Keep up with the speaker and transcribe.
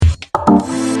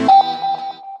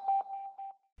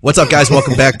What's up, guys?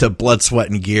 Welcome back to Blood, Sweat,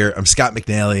 and Gear. I'm Scott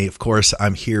McNally. Of course,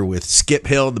 I'm here with Skip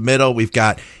Hill in the middle. We've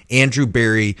got Andrew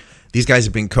Berry. These guys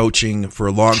have been coaching for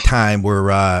a long time.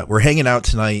 We're hanging out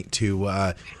tonight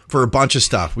for a bunch of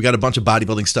stuff. We got a bunch of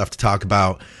bodybuilding stuff to talk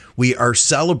about. We are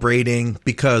celebrating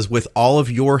because with all of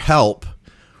your help,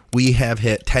 we have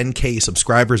hit 10K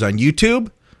subscribers on YouTube.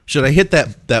 Should I hit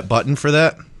that button for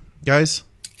that, guys?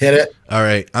 Hit it. All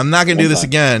right. I'm not going to do this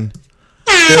again.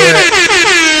 Do it.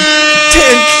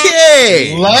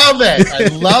 10K. Love it. I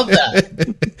love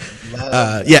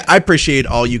that. Yeah, I appreciate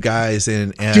all you guys.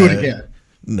 And do it again.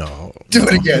 No. Do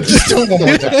it again. Just do it one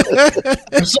more time.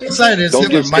 I'm so excited.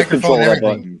 Don't It's get microphone and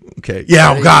control everything. Okay.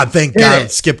 Yeah. Oh, God. Thank God.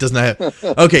 Skip doesn't have.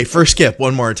 Okay. First Skip.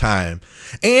 One more time.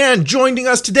 And joining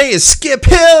us today is Skip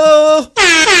Hill.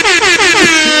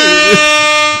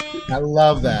 I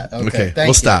love that. Okay. Thank we'll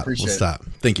you. stop. Appreciate We'll it. stop.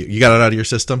 Thank you. You got it out of your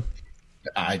system?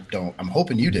 I don't. I'm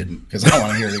hoping you didn't because I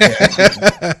want to hear it again.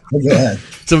 Go ahead.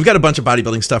 So we've got a bunch of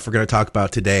bodybuilding stuff we're going to talk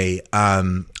about today.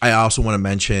 I also want to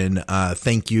mention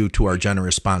thank you to our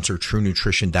generous sponsor,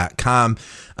 TrueNutrition.com,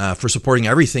 for supporting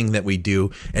everything that we do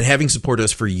and having supported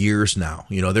us for years now.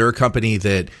 You know, they're a company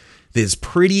that is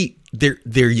pretty. They're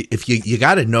if you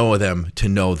got to know them to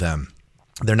know them.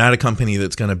 They're not a company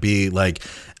that's going to be like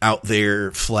out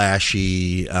there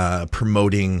flashy,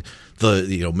 promoting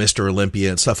the Mr. Olympia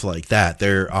and stuff like that.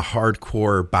 They're a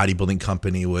hardcore bodybuilding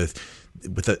company with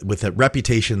a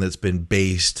reputation that's been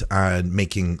based on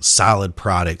making solid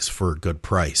products for a good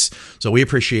price. So we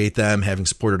appreciate them having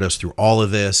supported us through all of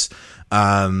this. If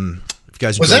you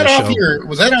guys Was that off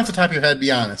the top of your head?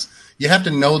 Be honest. You have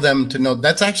to know them to know.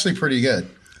 That's actually pretty good.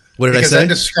 What did because I say? That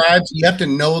describes you have to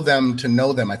know them to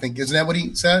know them. I think isn't that what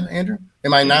he said, Andrew?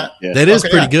 Am I not? Yeah. That is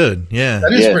pretty good. Yeah,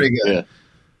 that is pretty good.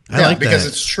 Yeah. I like because that.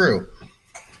 it's true.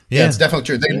 Yeah, it's definitely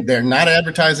true. They're not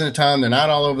advertising a ton. They're not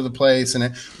all over the place.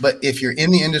 But if you're in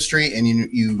the industry and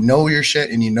you know your shit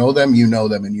and you know them, and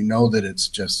you know that it's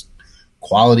just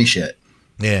quality shit.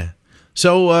 Yeah.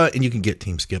 So and you can get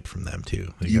Team Skip from them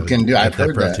too. You can do. I've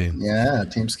heard protein. that. Yeah,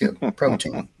 Team Skip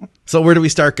protein. So where do we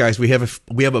start, guys? We have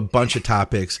a bunch of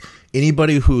topics.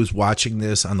 Anybody who's watching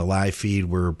this on the live feed,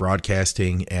 we're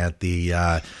broadcasting at the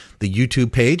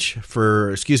YouTube page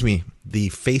the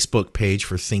Facebook page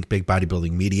for Think Big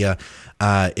Bodybuilding Media,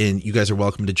 and you guys are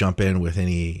welcome to jump in with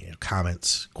any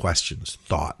comments, questions,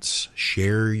 thoughts.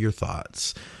 Share your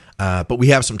thoughts. But we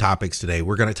have some topics today.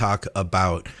 We're going to talk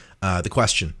about the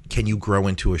question: can you grow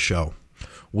into a show?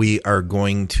 We are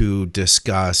going to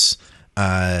discuss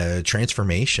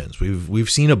transformations. We've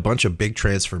seen a bunch of big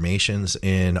transformations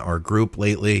in our group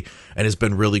lately, and it's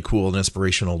been really cool and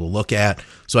inspirational to look at.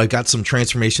 So I got some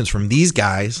transformations from these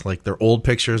guys, like their old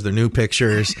pictures, their new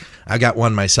pictures. I got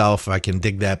one myself. I can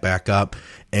dig that back up.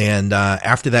 And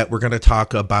after that, we're going to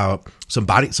talk about some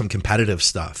competitive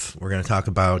stuff. We're going to talk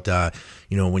about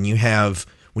when you have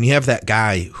that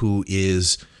guy who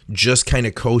is just kind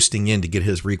of coasting in to get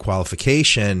his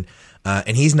requalification,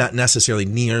 and he's not necessarily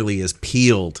nearly as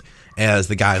peeled as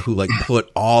the guy who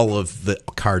put all of the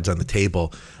cards on the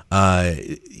table.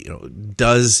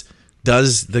 Does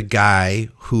the guy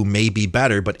who may be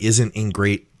better but isn't in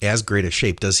as great a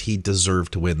shape, does he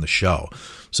deserve to win the show?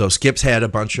 So Skip's had a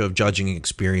bunch of judging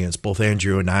experience. Both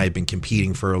Andrew and I have been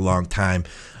competing for a long time.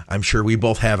 I'm sure we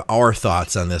both have our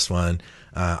thoughts on this one.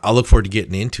 I'll look forward to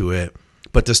getting into it.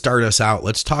 But to start us out,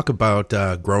 let's talk about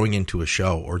growing into a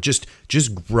show, or just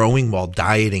growing while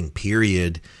dieting,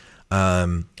 period.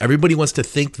 Everybody wants to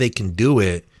think they can do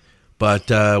it, but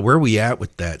where are we at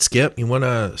with that? Skip, you want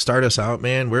to start us out,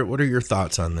 man? What are your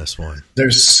thoughts on this one?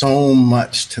 There's so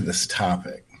much to this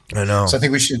topic. I know. So I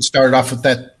think we should start off with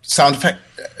that sound effect.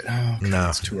 No,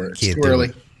 it's too early. Can't it's too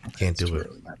early. Can't do it.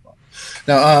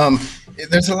 No,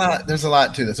 there's a lot. There's a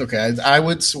lot to this. Okay,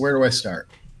 where do I start?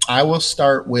 I will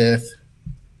start with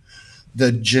the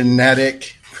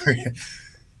genetic.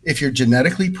 If you're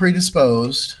genetically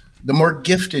predisposed, the more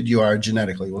gifted you are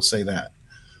genetically, we'll say that,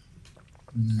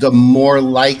 the more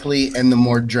likely and the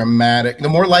more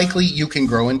likely you can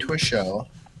grow into a show,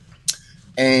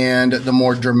 and the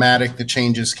more dramatic the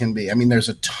changes can be. I mean, there's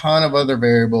a ton of other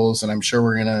variables, and I'm sure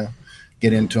we're going to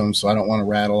get into them, so I don't want to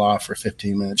rattle off for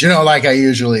 15 minutes, like I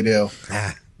usually do.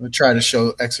 We'll try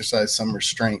to exercise some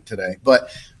restraint today.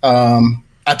 But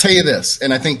I'll tell you this,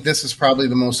 and I think this is probably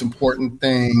the most important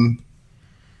thing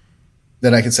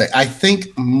that I can say. I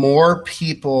think more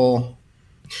people,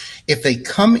 if they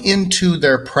come into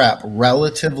their prep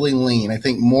relatively lean, I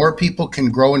think more people can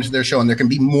grow into their show, and there can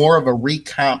be more of a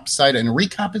recomp side. And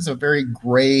recomp is a very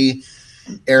gray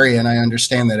area, and I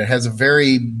understand that. It has a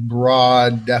very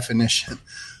broad definition.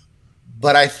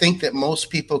 but I think that most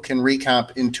people can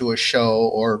recomp into a show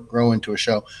or grow into a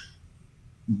show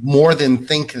more than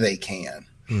think they can.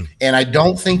 And I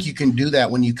don't think you can do that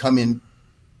when you come in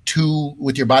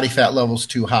with your body fat levels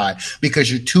too high, because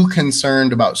you're too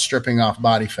concerned about stripping off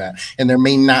body fat. And there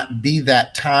may not be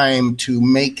that time to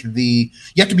make you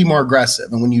have to be more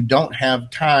aggressive. And when you don't have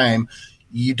time,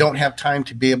 you don't have time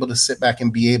to be able to sit back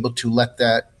and be able to let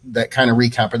that kind of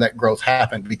recomp or that growth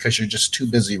happen, because you're just too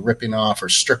busy ripping off or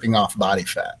stripping off body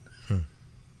fat.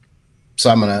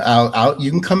 So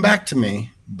you can come back to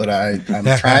me, but I'm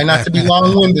trying not to be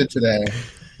long-winded today.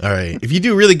 All right. If you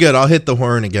do really good, I'll hit the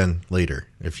horn again later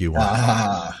if you want.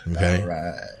 Okay. All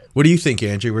right. What do you think,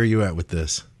 Andrew? Where are you at with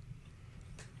this?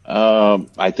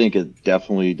 I think it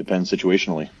definitely depends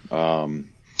situationally.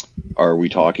 Are we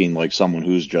talking like someone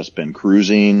who's just been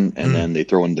cruising and then they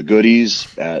throw in the goodies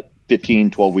at 15,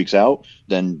 12 weeks out?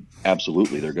 Then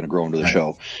absolutely, they're going to grow into the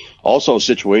show. Also,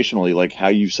 situationally, like how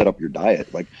you set up your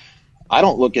diet. Like, I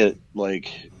don't look at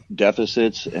like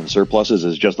deficits and surpluses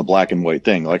as just a black and white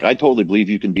thing. Like, I totally believe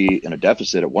you can be in a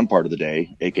deficit at one part of the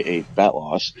day, aka fat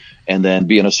loss, and then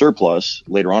be in a surplus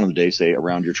later on in the day, say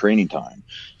around your training time.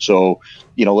 So,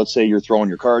 let's say you're throwing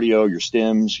your cardio, your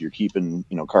stims, you're keeping,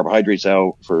 carbohydrates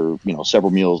out for,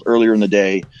 several meals earlier in the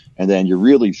day, and then you're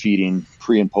really feeding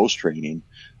pre and post training,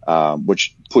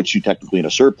 which puts you technically in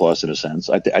a surplus in a sense.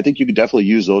 I think you could definitely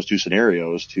use those two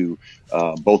scenarios to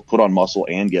both put on muscle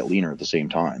and get leaner at the same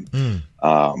time.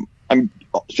 I'm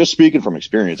just speaking from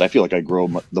experience. I feel like I grow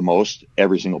the most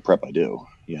every single prep I do.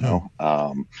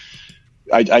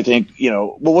 I think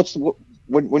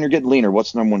when you're getting leaner,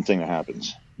 what's the number one thing that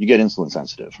happens? You get insulin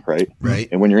sensitive, right? Right.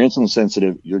 And when you're insulin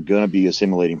sensitive, you're going to be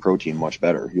assimilating protein much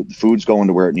better. The food's going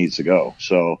to where it needs to go.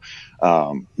 So,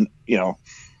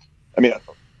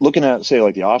 looking at, say,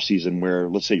 like the off season where,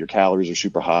 let's say, your calories are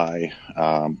super high,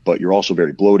 but you're also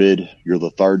very bloated, you're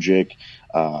lethargic.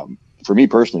 For me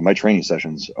personally, my training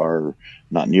sessions are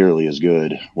not nearly as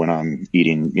good when I'm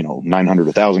eating, 900 to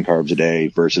 1,000 carbs a day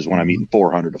versus when I'm eating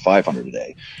 400 to 500 a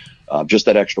day. Just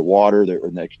that extra water,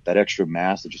 that extra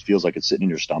mass that just feels like it's sitting in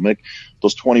your stomach.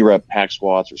 Those 20 rep hack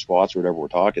squats or squats or whatever we're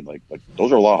talking, like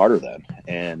those are a lot harder then.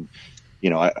 And,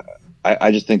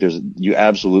 I just think you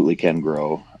absolutely can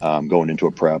grow going into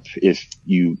a prep if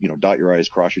you dot your I's,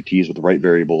 cross your T's with the right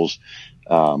variables,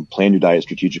 plan your diet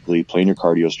strategically, plan your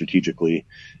cardio strategically,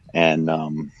 and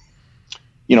and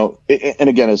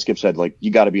again, as Skip said, like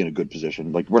you got to be in a good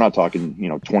position. Like we're not talking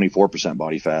 24%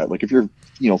 body fat. Like if you're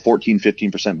 14,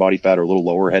 15% body fat or a little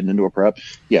lower heading into a prep,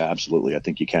 yeah, absolutely, I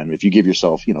think you can if you give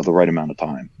yourself the right amount of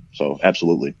time. So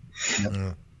absolutely.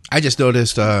 Yep. I just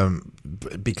noticed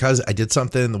because I did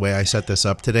something the way I set this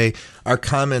up today, our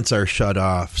comments are shut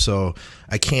off. So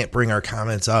I can't bring our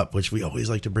comments up, which we always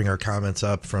like to bring our comments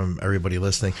up from everybody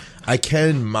listening. I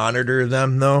can monitor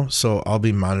them though. So I'll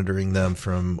be monitoring them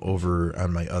from over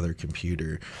on my other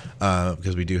computer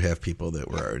because we do have people that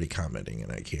were already commenting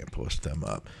and I can't post them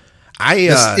up.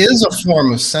 This is a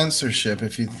form of censorship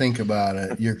if you think about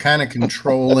it. You're kind of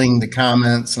controlling the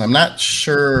comments, and I'm not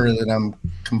sure that I'm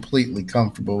completely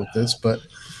comfortable with this, but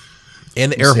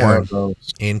and the air horn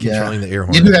and controlling the air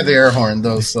horn. You do have the air horn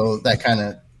though, so that kind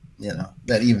of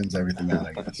that evens everything out,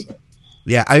 I guess.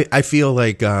 Yeah, I feel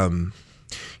like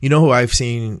who I've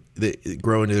seen that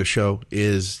grow into the show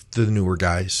is the newer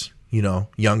guys,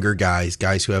 younger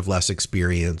guys who have less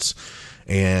experience,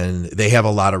 and they have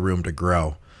a lot of room to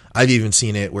grow. I've even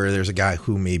seen it where there's a guy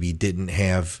who maybe didn't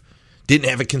have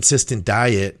a consistent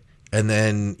diet, and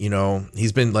then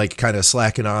he's been like kind of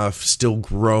slacking off, still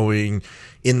growing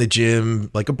in the gym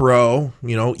like a bro,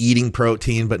 eating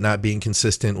protein but not being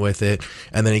consistent with it,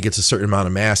 and then he gets a certain amount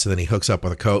of mass, and then he hooks up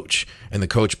with a coach, and the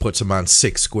coach puts him on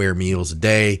 6 square meals a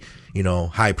day,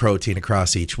 high protein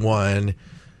across each one.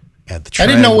 At the I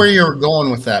didn't know where you were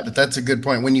going with that, but that's a good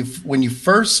point. When you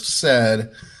first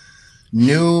said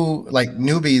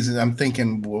newbies, I'm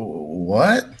thinking,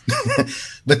 what?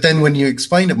 But then when you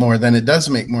explained it more, then it does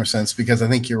make more sense, because I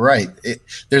think you're right.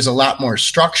 There's a lot more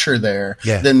structure there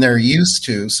than they're used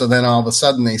to. So then all of a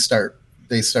sudden they start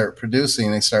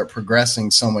producing, they start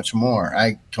progressing so much more.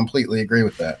 I completely agree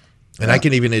with that. And I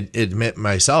can even admit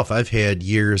myself, I've had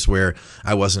years where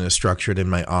I wasn't as structured in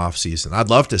my off season. I'd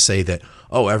love to say that,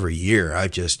 every year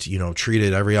I've just,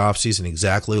 treated every off season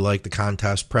exactly like the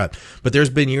contest prep. But there's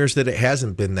been years that it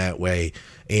hasn't been that way.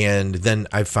 And then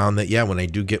I've found that, when I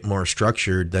do get more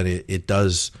structured, that it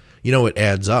does, it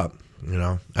adds up,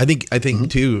 I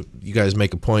think too, you guys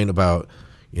make a point about,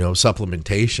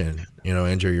 supplementation,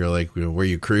 Andrew, you're like, were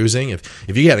you cruising? If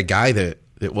you had a guy that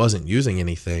wasn't using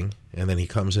anything, and then he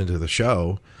comes into the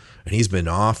show and he's been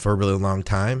off for a really long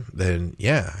time, then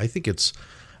I think it's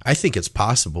I think it's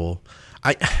possible.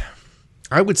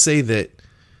 I would say that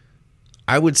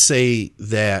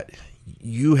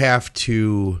you have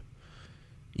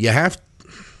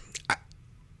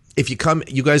if you come,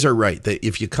 you guys are right that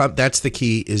if you come, that's the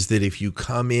key, is that if you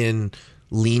come in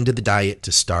lean to the diet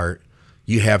to start,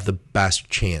 you have the best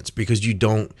chance because you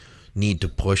don't need to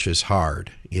push as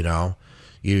hard, you know,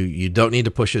 you don't need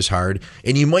to push as hard,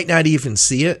 and you might not even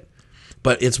see it,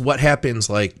 but it's what happens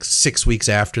like 6 weeks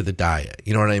after the diet.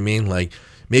 You know what I mean? Like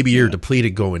maybe you're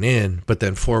depleted going in, but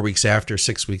then 4 weeks after,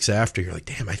 6 weeks after, you're like,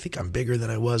 damn, I think I'm bigger than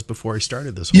I was before I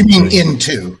started this. You mean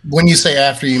into? When you say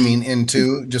after, you mean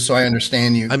into? Just so I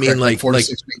understand you. I mean like 4 to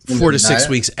 6 weeks. 4 to 6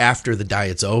 weeks after the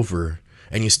diet's over,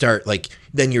 and you start like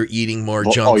then you're eating more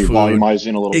junk you're food.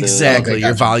 Volumizing a little exactly. bit.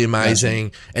 You're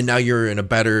volumizing, and now you're in a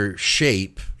better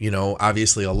shape. You know,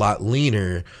 obviously a lot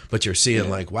leaner, but you're seeing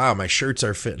like, wow, my shirts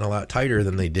are fitting a lot tighter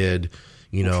than they did.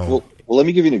 You know. Well, let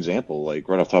me give you an example. Like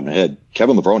right off the top of my head,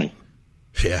 Kevin Levrone.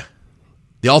 Yeah.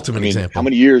 The ultimate example. How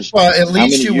many years? Well, at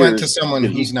least you went to someone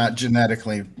who's not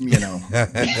genetically, you know.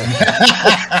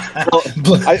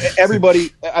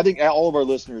 Everybody, I think all of our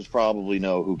listeners probably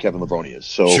know who Kevin Levrone is.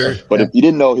 So, sure. But if you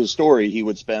didn't know his story, he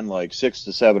would spend like 6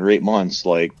 to 7 or 8 months,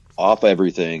 like off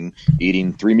everything,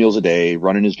 eating 3 meals a day,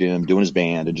 running his gym, doing his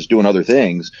band, and just doing other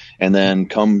things. And then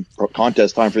come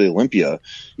contest time for the Olympia,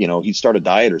 you know, he'd start a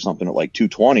diet or something at like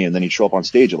 220, and then he'd show up on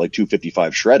stage at like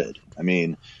 255 shredded. I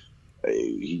mean,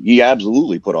 he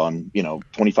absolutely put on, you know,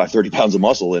 25, 30 pounds of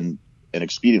muscle in an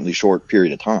expediently short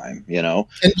period of time, you know.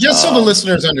 And just so the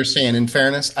listeners understand, in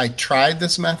fairness, I tried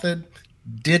this method,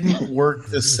 didn't work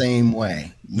the same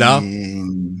way. No?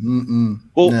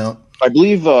 No. I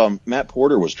believe Matt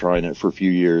Porter was trying it for a few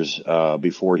years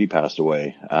before he passed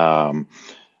away.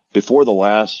 Before the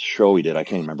last show he did, I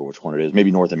can't remember which one it is, maybe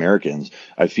North Americans.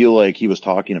 I feel like he was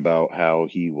talking about how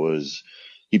he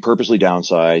purposely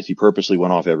downsized. He purposely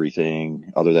went off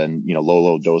everything other than, you know,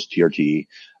 low dose TRT.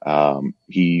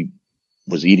 He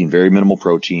was eating very minimal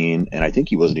protein, and I think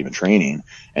he wasn't even training.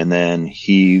 And then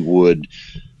he, you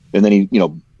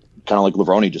know, kind of like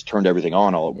Levrone, just turned everything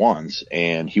on all at once,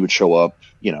 and he would show up,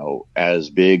 you know, as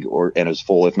big and as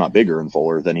full, if not bigger and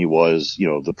fuller than he was, you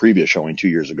know, the previous showing 2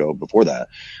 years ago before that.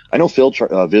 I know Phil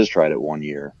Viz tried it 1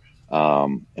 year.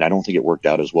 And I don't think it worked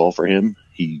out as well for him.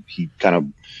 He kind of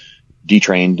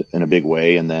detrained in a big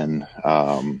way, and then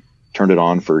turned it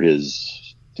on for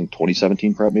his, I think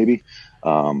 2017 prep maybe.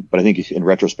 But I think in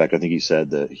retrospect, I think he said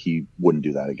that he wouldn't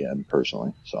do that again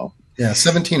personally. So yeah,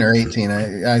 17 or 18.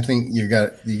 I think you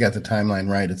got the timeline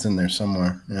right. It's in there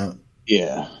somewhere.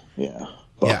 Yeah.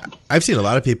 But, yeah. I've seen a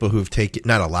lot of people who've taken,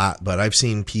 not a lot, but I've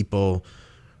seen people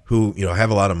who, you know, have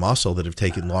a lot of muscle that have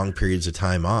taken long periods of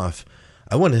time off.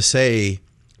 I want to say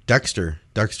Dexter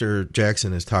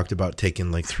Jackson has talked about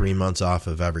taking like 3 months off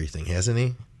of everything, hasn't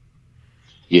he?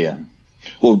 Yeah.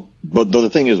 Well, but the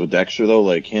thing is with Dexter though,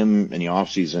 like him in the off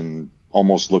season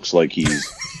almost looks like he's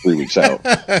 3 weeks out.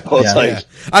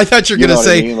 I thought you were going to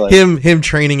say I mean? him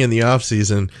training in the off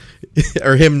season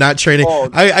or him not training.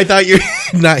 I thought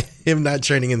him not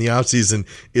training in the off season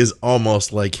is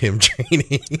almost like him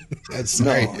training. That's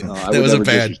sorry. That was a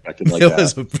bad.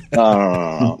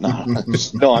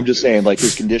 No, I'm just saying like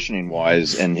his conditioning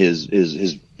wise and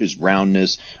his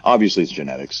roundness, obviously it's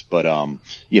genetics, but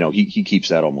you know, he keeps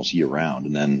that almost year round.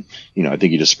 And then, you know, I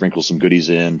think he just sprinkles some goodies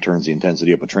in, turns the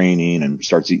intensity up with training, and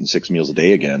starts eating 6 meals a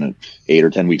day again at 8 or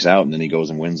 10 weeks out, and then he goes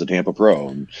and wins the Tampa Pro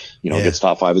and, you know, gets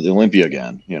top 5 at the Olympia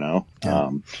again, you know.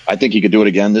 I think he could do it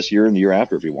again this year and the year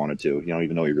after if he wanted to, you know,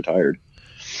 even though he retired.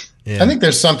 Yeah. I think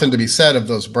there's something to be said of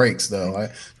those breaks, though. I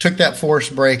took that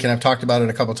forced break, and I've talked about it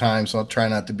a couple of times, so I'll try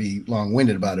not to be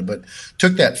long-winded about it, but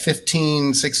took that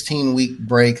 15, 16-week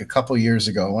break a couple years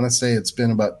ago. I want to say it's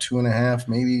been about 2.5,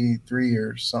 maybe 3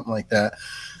 years, something like that,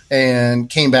 and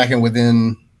came back, and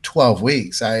within 12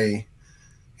 weeks, I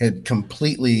had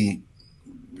completely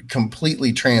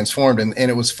transformed. And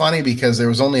it was funny because there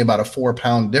was only about a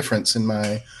 4-pound difference in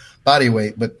my body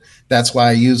weight, but that's why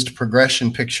I used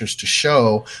progression pictures to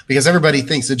show, because everybody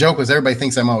thinks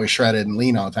I'm always shredded and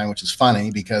lean all the time, which is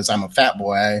funny because I'm a fat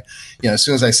boy. As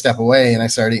soon as I step away and I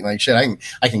start eating like shit,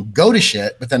 I can go to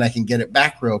shit, but then I can get it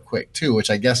back real quick too, which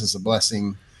I guess is a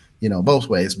blessing, both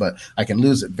ways, but I can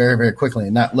lose it very, very quickly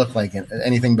and not look like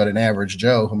anything but an average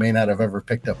Joe who may not have ever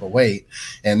picked up a weight.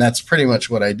 And that's pretty much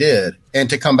what I did. And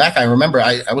to come back, I remember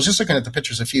I was just looking at the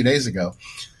pictures a few days ago,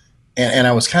 and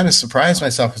I was kind of surprised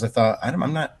myself because I thought, I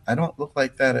don't look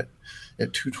like that at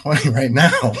 220 right now.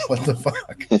 What the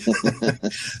fuck?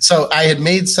 So I had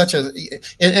made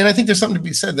and I think there's something to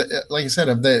be said that, like I said,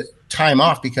 of the time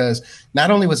off because not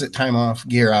only was it time off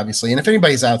gear, obviously, and if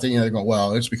anybody's out there, they're going,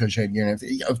 well, it's because you had gear.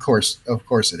 And of course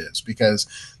it is, because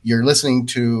you're listening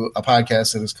to a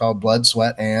podcast that is called Blood,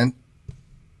 Sweat, and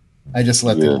I just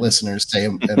let the listeners say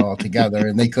it all together,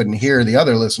 and they couldn't hear the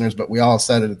other listeners, but we all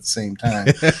said it at the same time.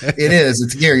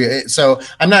 It's gear. So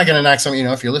I'm not going to knock something,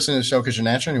 if you're listening to the show because you're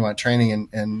natural and you want training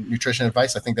and nutrition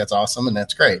advice, I think that's awesome and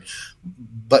that's great.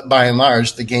 But by and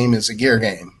large, the game is a gear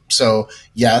game. So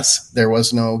yes, there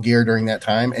was no gear during that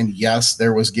time, and yes,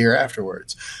 there was gear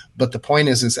afterwards. But the point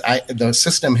is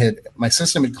my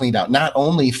system had cleaned out, not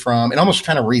only from, it almost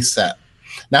kind of reset,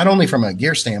 not only from a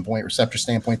gear standpoint, receptor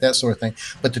standpoint, that sort of thing,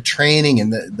 but the training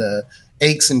and the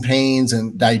aches and pains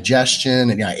and digestion.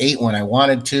 And I ate when I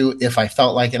wanted to, if I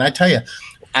felt like it. And I tell you,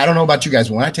 I don't know about you guys,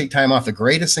 but when I take time off, the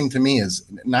greatest thing to me is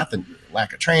not the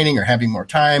lack of training or having more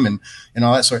time and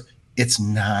all that sort. It's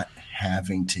not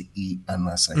having to eat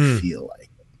unless I feel like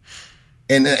it.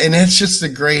 And it's just the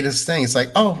greatest thing. It's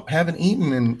like, oh, haven't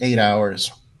eaten in 8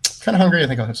 hours. Kind of hungry. I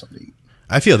think I'll have something to eat.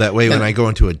 I feel that way when I go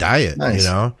into a diet, Nice.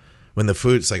 when the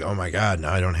food's like, oh my God,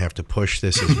 now I don't have to push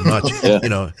this as much,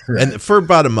 Right. and for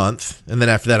about a month. And then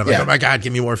after that, I'm like, Yeah. oh my God,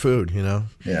 give me more food,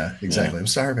 Yeah, exactly. I'm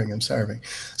starving.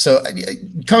 So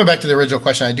coming back to the original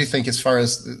question, I do think as far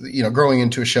as, growing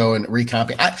into a show and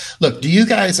recomping, look, do you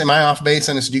guys, am I off base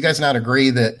on this? Do you guys not agree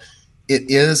that it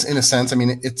is, in a sense, I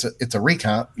mean, it's a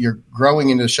recomp. You're growing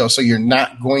into the show, so you're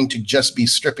not going to just be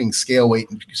stripping scale weight,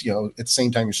 at the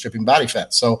same time you're stripping body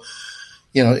fat. So,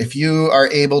 if you are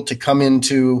able to come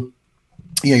into,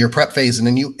 your prep phase and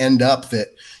then you end up that,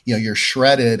 you're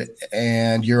shredded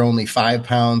and you're only 5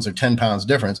 pounds or 10 pounds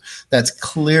difference, that's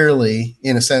clearly,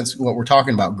 in a sense, what we're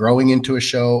talking about, growing into a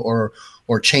show or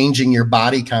changing your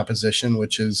body composition,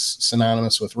 which is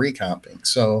synonymous with recomping.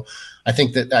 So I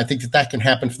think that can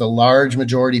happen for the large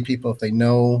majority of people if they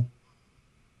know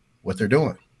what they're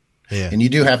doing. Yeah. And you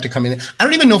do have to come in. I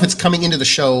don't even know if it's coming into the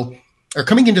show or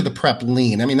coming into the prep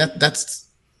lean. I mean, that's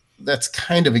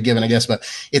kind of a given, I guess, but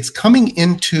it's coming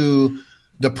into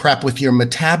the prep with your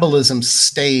metabolism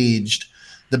staged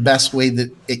the best way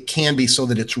that it can be so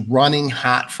that it's running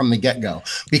hot from the get-go.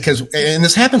 Because, and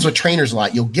this happens with trainers a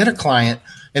lot, you'll get a client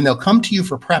and they'll come to you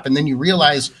for prep and then you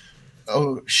realize,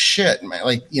 oh shit,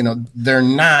 like, their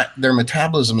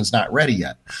metabolism is not ready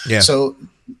yet. Yeah. So,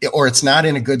 or it's not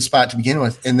in a good spot to begin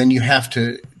with. And then you have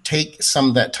to take some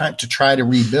of that time to try to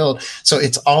rebuild. So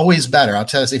it's always better. I'll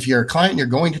tell you, if you're a client and you're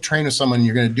going to train with someone,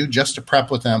 you're going to do just a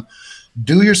prep with them,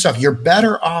 do your stuff. You're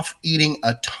better off eating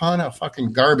a ton of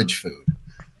fucking garbage food,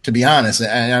 to be honest.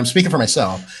 And I'm speaking for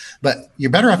myself, but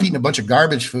you're better off eating a bunch of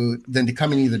garbage food than to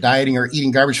come in either dieting or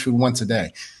eating garbage food once a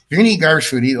day. If you're going to eat garbage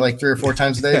food, eat it like 3 or 4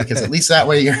 times a day, because at least that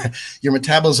way your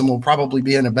metabolism will probably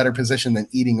be in a better position than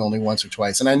eating only once or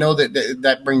twice. And I know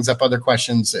that brings up other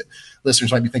questions that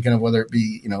listeners might be thinking of, whether it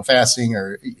be, fasting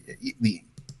or the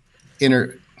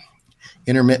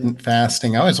intermittent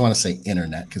fasting. I always want to say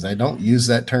internet because I don't use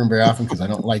that term very often because I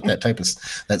don't like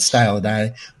that style of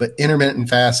diet, but intermittent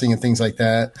fasting and things like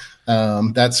that.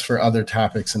 That's for other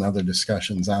topics and other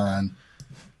discussions on,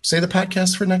 say, the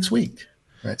podcast for next week.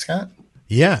 Right, Scott?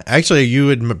 Yeah, actually, you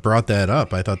had brought that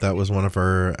up. I thought that was one of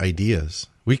our ideas.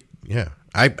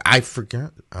 I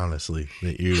forgot, honestly,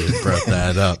 that you had brought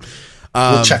that up.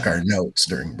 We'll check our notes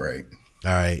during break.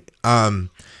 All right.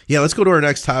 Let's go to our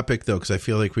next topic, though, because I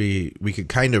feel like we could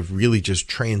kind of really just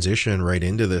transition right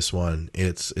into this one.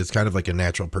 It's kind of like a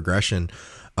natural progression.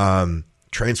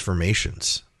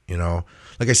 Transformations,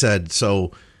 like I said,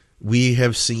 so we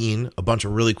have seen a bunch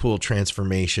of really cool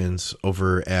transformations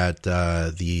over at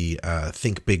the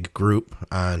Think Big group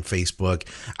on Facebook.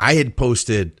 I had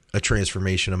posted a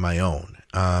transformation of my own.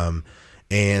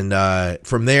 And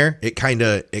from there, it kind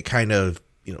of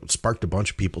sparked a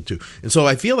bunch of people too. And so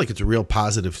I feel like it's a real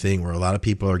positive thing where a lot of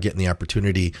people are getting the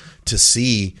opportunity to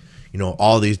see,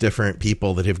 all these different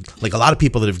people that have, like, a lot of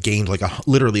people that have gained like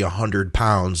literally 100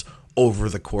 pounds over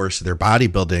the course of their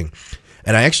bodybuilding.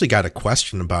 And I actually got a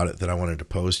question about it that I wanted to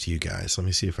pose to you guys. Let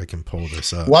me see if I can pull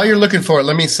this up. While you're looking for it,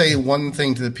 let me say one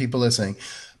thing to the people listening.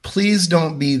 Please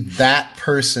don't be that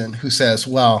person who says,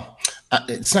 well,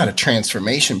 it's not a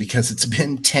transformation because it's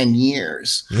been 10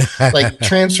 years. Like,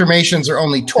 transformations are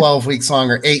only 12 weeks long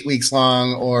or 8 weeks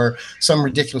long or some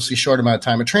ridiculously short amount of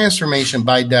time. A transformation,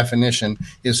 by definition,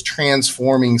 is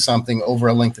transforming something over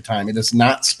a length of time. It is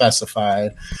not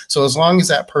specified. So as long as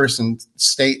that person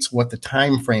states what the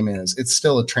time frame is, it's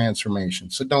still a transformation.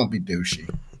 So don't be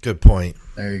douchey. Good point.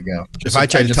 There you go. If I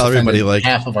tried to tell everybody, like,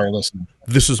 half of our listeners,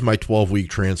 this was my 12-week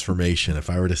transformation, if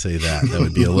I were to say that, that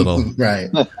would be a little right.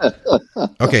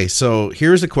 Okay, so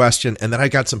here's a question, and then I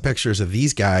got some pictures of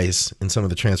these guys and some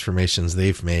of the transformations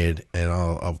they've made, and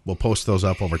we'll post those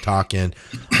up while we're talking.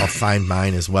 I'll find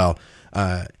mine as well.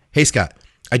 Hey, Scott,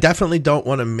 I definitely don't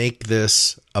want to make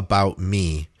this about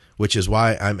me, which is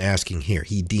why I'm asking here.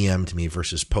 He DM'd me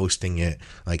versus posting it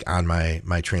like on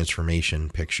my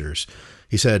transformation pictures.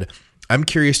 He said, I'm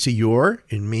curious to your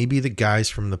and maybe the guys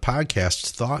from the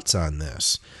podcast's thoughts on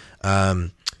this.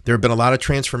 There have been a lot of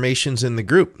transformations in the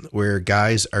group where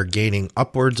guys are gaining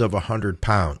upwards of 100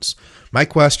 pounds. My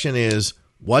question is,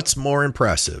 what's more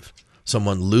impressive?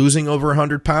 Someone losing over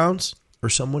 100 pounds or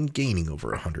someone gaining over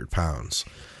 100 pounds?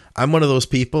 I'm one of those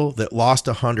people that lost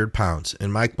 100 pounds,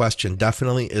 and my question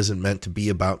definitely isn't meant to be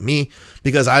about me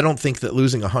because I don't think that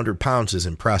losing 100 pounds is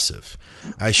impressive.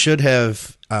 I should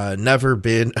have never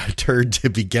been a turd to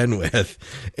begin with,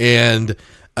 and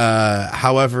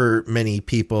however many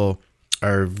people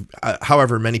are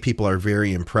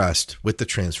very impressed with the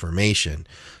transformation.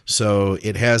 So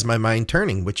it has my mind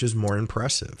turning, which is more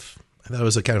impressive. I thought it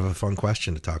was a kind of a fun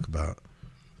question to talk about.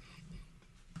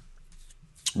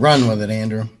 Run with it,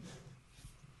 Andrew.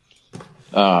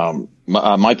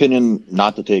 My opinion,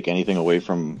 not to take anything away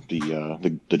from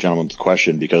the gentleman's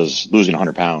question, because losing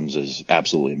 100 pounds is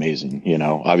absolutely amazing. You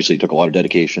know, obviously he took a lot of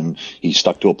dedication. He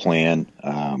stuck to a plan.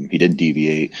 He didn't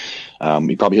deviate.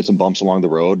 He probably hit some bumps along the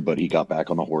road, but he got back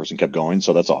on the horse and kept going.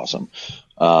 So that's awesome.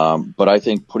 But I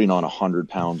think putting on 100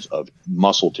 pounds of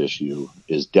muscle tissue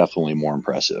is definitely more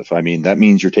impressive. I mean, that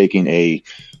means you're taking a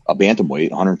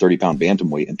bantamweight, 130 pound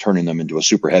bantamweight, and turning them into a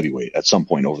super heavyweight at some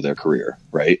point over their career.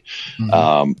 Right.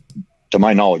 Mm-hmm. To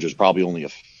my knowledge, there's probably only a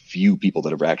few people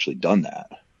that have actually done that.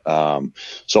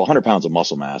 So 100 pounds of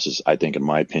muscle mass is, I think, in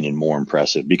my opinion, more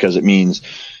impressive because it means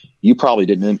you probably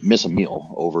didn't miss a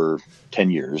meal over 10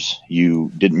 years. You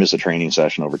didn't miss a training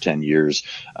session over 10 years.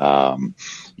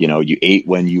 You know, you ate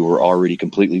when you were already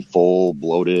completely full,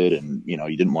 bloated, and, you know,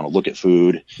 you didn't want to look at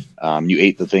food. You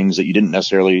ate the things that you didn't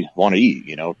necessarily want to eat,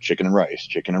 you know, chicken and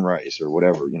rice or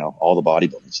whatever, you know, all the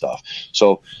bodybuilding stuff.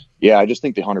 So, yeah, I just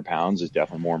think the 100 pounds is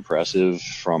definitely more impressive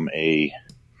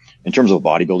in terms of a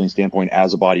bodybuilding standpoint,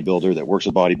 as a bodybuilder that works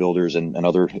with bodybuilders and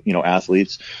other, you know,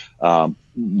 athletes, while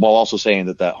also saying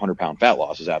that 100-pound fat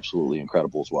loss is absolutely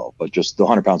incredible as well. But just the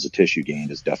 100 pounds of tissue gained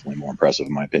is definitely more impressive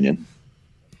in my opinion.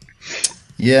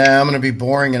 Yeah, I'm going to be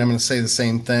boring and I'm going to say the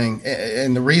same thing.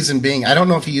 And the reason being, I don't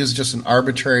know if he used just an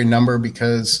arbitrary number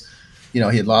because, you know,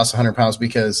 he had lost 100 pounds,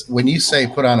 because when you say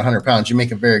put on 100 pounds, you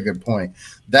make a very good point.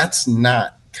 That's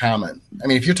not common. I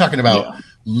mean, if you're talking about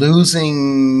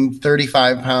losing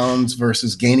 35 pounds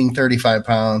versus gaining 35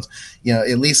 pounds, you know,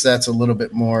 at least that's a little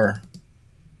bit more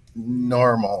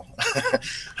normal.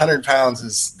 100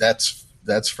 pounds that's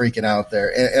freaking out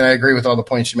there. And I agree with all the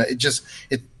points you made.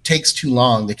 It takes too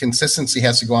long. The consistency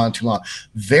has to go on too long.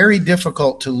 Very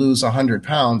difficult to lose 100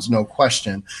 pounds, no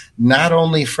question. Not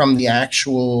only from the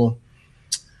actual,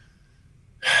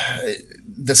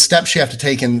 the steps you have to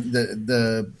take and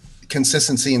the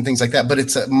consistency and things like that, but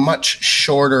it's a much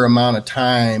shorter amount of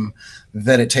time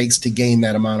that it takes to gain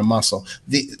that amount of muscle.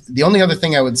 The only other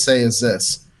thing I would say is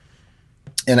this,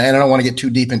 and I don't want to get too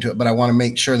deep into it, but I want to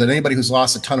make sure that anybody who's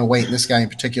lost a ton of weight, and this guy in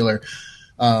particular,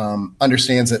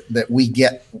 understands that we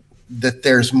get that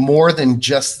there's more than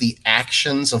just the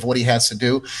actions of what he has to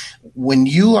do. When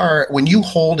you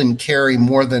hold and carry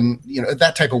more than, you know,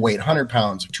 that type of weight, 100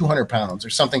 pounds or 200 pounds or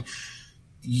something,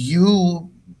 you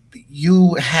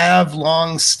have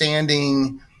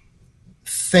long-standing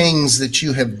things that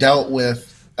you have dealt with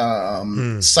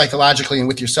psychologically and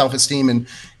with your self-esteem,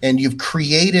 and you've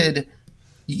created.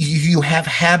 You have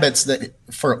habits that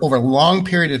for over a long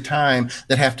period of time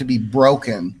that have to be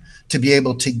broken to be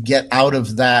able to get out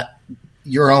of that,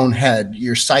 your own head,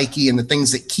 your psyche, and the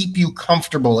things that keep you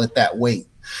comfortable at that weight.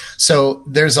 So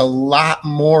there's a lot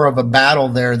more of a battle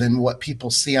there than what people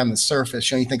see on the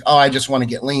surface. You know, you think, oh, I just want to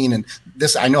get lean and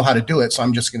this, I know how to do it, so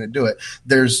I'm just going to do it.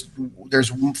 There's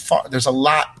a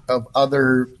lot of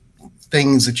other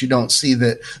things that you don't see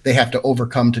that they have to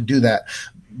overcome to do that.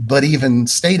 But even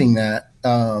stating that,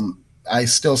 I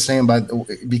still stand by,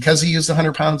 because he used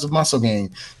 100 pounds of muscle gain,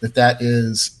 that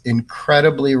is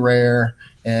incredibly rare,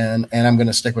 and I'm going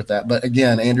to stick with that. But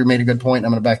again, Andrew made a good point, and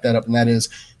I'm going to back that up, and that is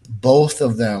both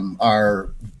of them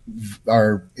are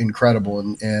incredible,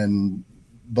 and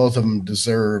both of them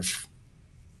deserve,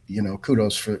 you know,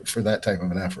 kudos for that type of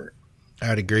an effort.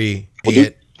 I'd agree. Well,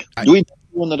 do we know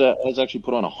one that has actually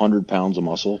put on 100 pounds of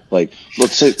muscle? Like,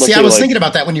 let's say I was thinking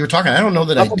about that when you were talking. I don't know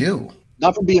that I do.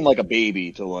 not from being like a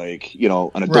baby to like, you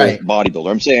know, an adult Right. bodybuilder.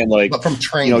 I'm saying like, But from you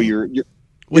training. know, you're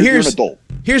Well, you're an adult.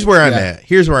 here's where I'm Yeah. at.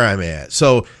 Here's where I'm at.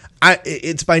 So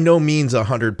it's by no means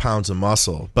 100 pounds of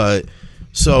muscle, but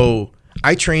so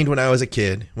I trained when I was a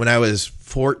kid. When I was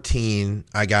 14,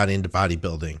 I got into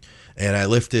bodybuilding, and I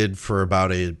lifted for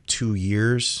about 2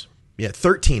 years. Yeah,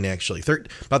 13 actually.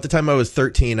 About the time I was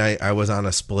 13, I was on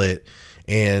a split.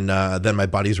 And then my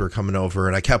buddies were coming over,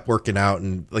 and I kept working out,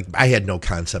 and like I had no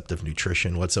concept of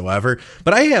nutrition whatsoever,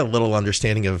 but I had a little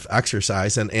understanding of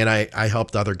exercise, and I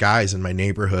helped other guys in my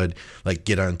neighborhood like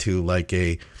get onto like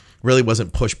really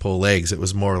wasn't push pull legs. It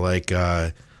was more like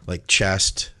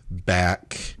chest,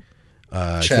 back,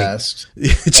 Chest,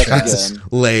 chest,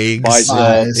 legs,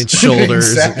 Biceps. and shoulders.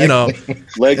 Exactly. You know,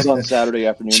 Legs on Saturday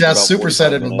afternoon. chest for about 45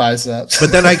 supersetted with minutes. biceps.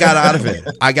 but then I got out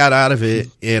of it.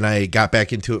 And I got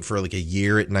back into it for like a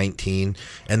year at 19.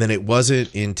 And then it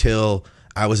wasn't until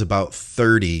I was about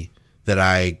 30 that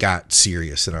I got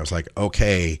serious. And I was like,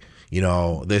 okay, you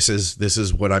know, this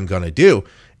is what I'm going to do.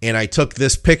 And I took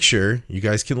this picture. You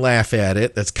guys can laugh at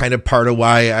it. That's kind of part of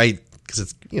why because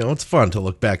it's, you know, it's fun to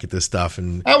look back at this stuff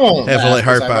and I won't have a laugh light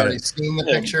heart 'cause I've about already it. seen the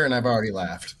picture and I've already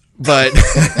laughed. But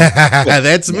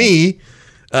that's me.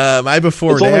 My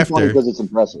before It's and only funny after. because it's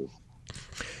impressive.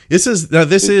 This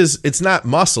is it's not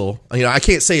muscle. You know, I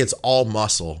can't say it's all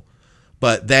muscle,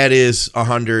 but that is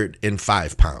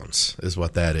 105 pounds is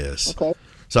what that is. Okay.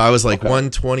 So I was like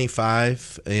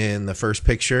 125 in the first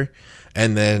picture,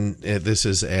 and then this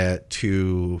is at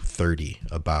 230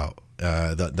 about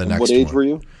the And next what age one. were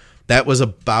you? That was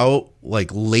about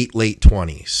like late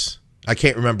 20s. I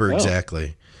can't remember Oh.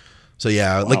 exactly. So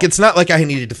yeah, like it's not like I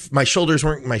needed to. My shoulder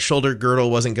girdle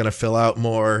wasn't going to fill out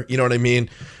more. You know what I mean?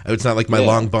 It's not like my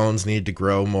long bones needed to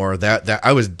grow more. That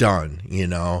I was done. You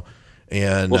know,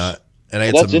 and I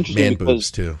had that's some interesting man because-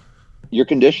 boobs too. Your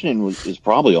conditioning is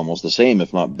probably almost the same,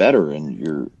 if not better,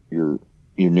 in your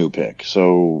new pick.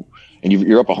 So, and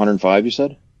you're up 105, you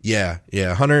said? Yeah,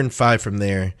 105 from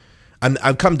there.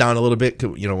 I've come down a little bit.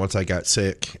 You know, once I got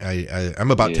sick,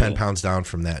 I'm about 10 pounds down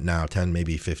from that now, 10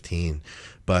 maybe 15.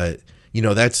 But you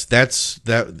know, that's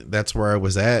where I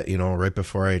was at. You know, right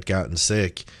before I had gotten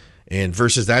sick, and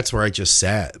versus that's where I just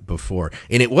sat before,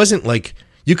 and it wasn't like.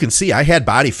 You can see I had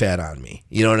body fat on me.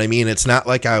 You know what I mean? It's not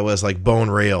like I was like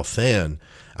bone rail thin.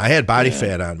 I had body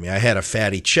fat on me. I had a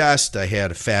fatty chest. I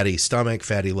had a fatty stomach,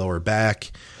 fatty lower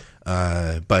back.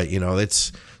 But you know,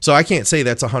 so I can't say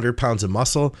that's 100 pounds of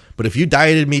muscle. But if you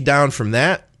dieted me down from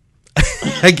that,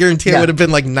 I guarantee it would have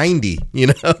been like 90. You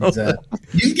know, Exactly.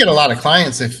 You get a lot of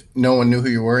clients if no one knew who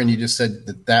you were, and you just said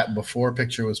that before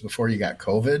picture was before you got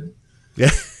COVID. Yeah.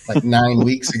 Like 9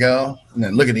 weeks ago, and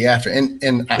then look at the after. And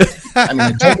I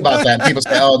mean, to talk about that, people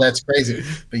say, "Oh, that's crazy,"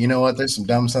 but you know what? There's some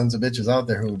dumb sons of bitches out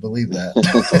there who will believe that.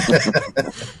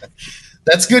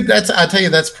 That's good. I tell you,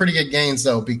 that's pretty good gains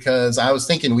though, because I was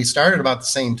thinking we started about the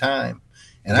same time,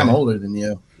 and I'm older than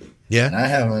you, and Yeah. I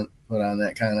haven't put on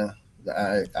that kind of.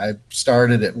 I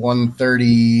started at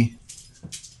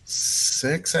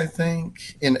 136, I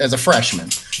think, as a freshman.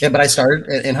 Yeah, but I started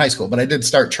in high school, but I did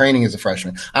start training as a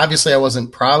freshman. Obviously, I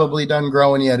wasn't probably done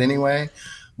growing yet anyway,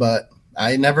 but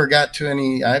I never got to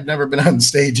any. I've never been on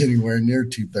stage anywhere near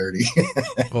 230.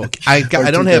 Well, I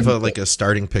don't have a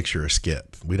starting picture of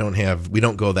Skip. We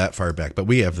don't go that far back, but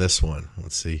we have this one.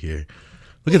 Let's see here.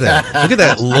 Look at that. Look at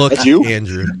that look, That's you?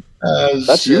 Andrew. Oh,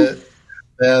 That's you? shit.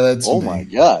 Yeah, that's Oh me. my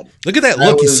God. Look at that I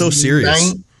look. He's was so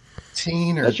serious.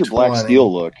 19 or That's your 20. Black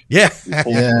Steel look. Yeah. Your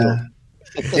full Yeah.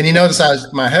 steel. And you notice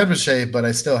my head was shaved, but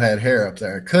I still had hair up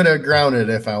there. I could have ground it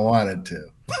if I wanted to.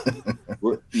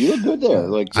 You look good there.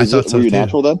 Like, I thought so, were you too.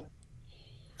 natural then?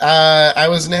 I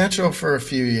was natural for a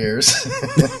few years,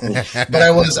 but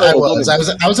I was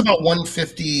about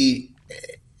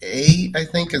 158, I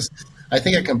think, because I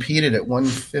think I competed at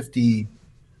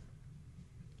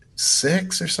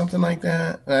 156 or something like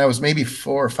that. And I was maybe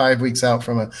 4 or 5 weeks out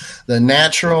from the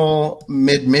natural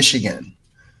mid Michigan,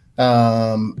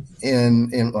 in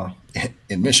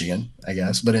Michigan, I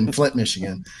guess, but in Flint,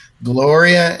 Michigan.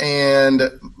 Gloria and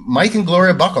Mike and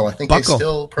Gloria Buckle. I think Buckle. they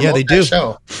still promote they that do.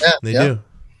 show. Yeah, They yep. do.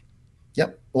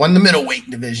 Yep. Won the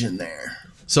middleweight division there.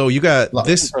 So you got Love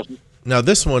this. Now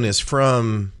this one is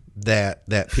from that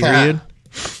period.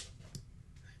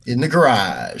 In the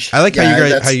garage. I like how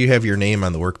that's- you have your name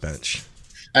on the workbench.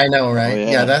 I know, right? Oh,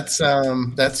 yeah. Yeah, that's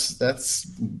home. That's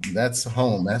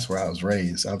where I was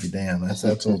raised. I'll be damned. That's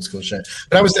old school shit.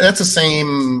 But that's the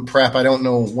same prep. I don't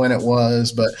know when it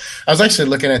was, but I was actually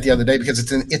looking at the other day because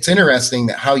it's interesting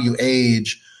that how you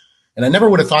age. And I never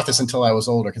would have thought this until I was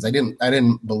older because I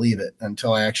didn't believe it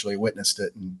until I actually witnessed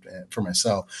it for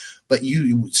myself. But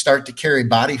you start to carry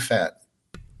body fat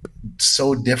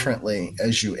so differently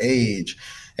as you age.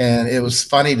 And it was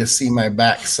funny to see my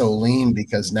back so lean,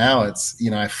 because now it's,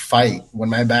 I fight when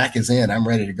my back is in, I'm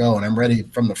ready to go, and I'm ready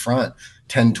from the front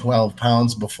 10, 12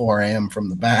 pounds before I am from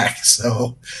the back.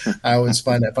 So I always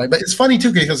find that funny, but it's funny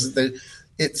too, because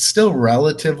it's still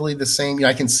relatively the same.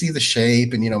 I can see the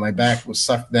shape, and, my back was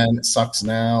sucked then, it sucks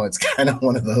now. It's kind of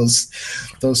one of those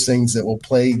things that will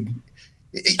play.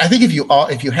 I think if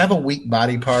you have a weak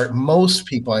body part, most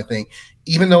people, I think,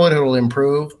 even though it'll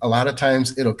improve, a lot of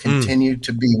times it'll continue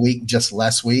to be weak, just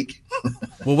less weak.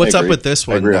 Well, what's up with this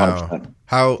one now? 100%.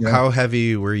 How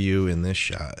heavy were you in this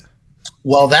shot?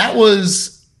 Well, that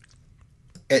was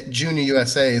at Junior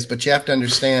USA's, but you have to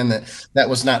understand that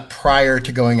was not prior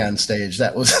to going on stage.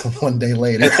 That was one day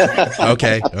later.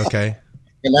 Okay.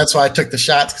 And that's why I took the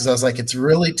shots, because I was like, it's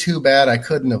really too bad I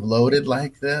couldn't have loaded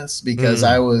like this, because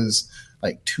I was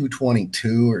like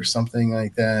 222 or something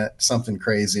like that, something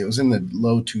crazy. It was in the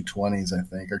low 220s, I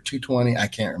think, or 220. I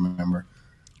can't remember.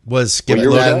 Was Skip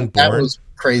that born? was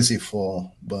crazy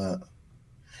full, but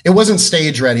it wasn't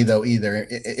stage ready though either.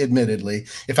 Admittedly,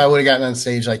 if I would have gotten on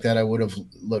stage like that, I would have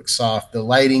looked soft. The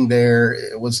lighting there,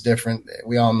 it was different.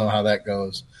 We all know how that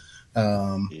goes.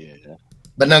 But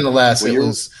nonetheless, What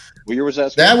year was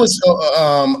that? That was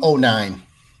 09.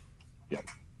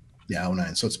 Yeah,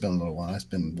 09. So it's been a little while. It's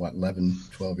been, 11,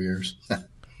 12 years.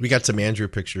 We got some Andrew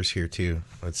pictures here too.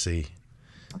 Let's see.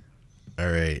 All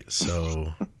right.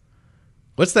 So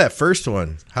what's that first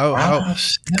one? How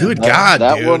good God,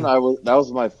 that dude. one that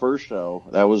was my first show.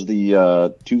 That was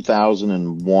the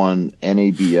 2001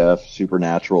 NABF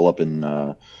Supernatural up in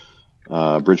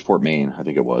Bridgeport, Maine, I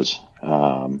think it was.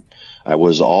 I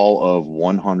was all of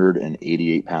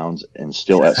 188 pounds and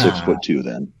still at 6'2"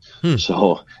 then.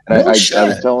 So I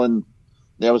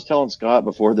was telling Scott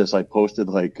before this, I posted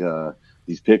like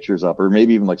these pictures up, or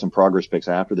maybe even like some progress pics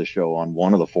after the show on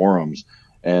one of the forums,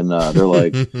 and they're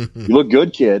like, "You look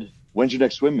good, kid. When's your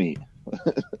next swim meet?"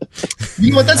 You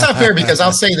know what? That's not fair, because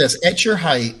I'll say this: at your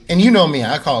height, and you know me,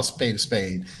 I call a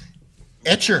spade.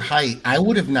 At your height, I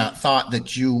would have not thought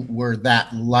that you were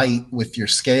that light with your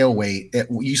scale weight.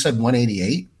 You said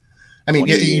 188. I mean,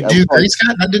 you do great,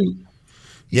 Scott. I didn't.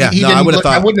 Yeah, I would have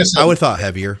thought. I would have thought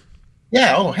heavier.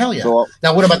 Yeah. Oh, hell yeah. So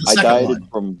now, what about the second one? I one? dieted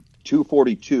from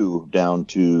 242 down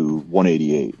to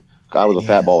 188. I was a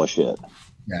fat ball of shit.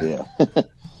 Yeah.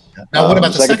 Now, what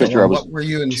about the second picture? one? What were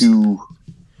you in?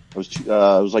 I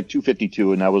was like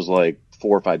 252, and that was like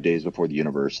 4 or 5 days before the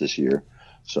universe this year.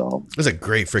 So it was a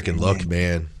great freaking look,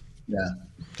 man. Yeah.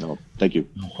 No, thank you.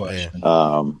 No question.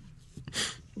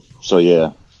 So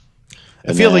yeah.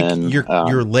 I feel like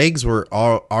your legs were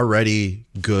already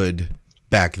good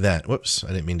back then. Whoops, I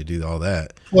didn't mean to do all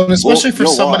that. Well, especially for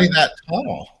somebody that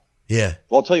tall. Yeah.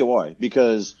 Well, I'll tell you why.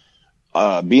 Because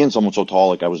being someone so tall,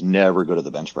 like I was never good at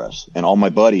the bench press. And all my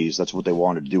buddies, that's what they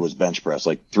wanted to do was bench press,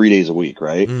 like 3 days a week,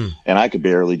 right? And I could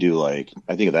barely do I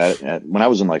think of that, when I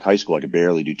was in like high school, I could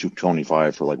barely do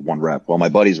 225 for like one rep, while my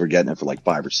buddies were getting it for like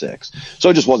 5 or 6. So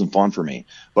it just wasn't fun for me.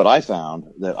 But I found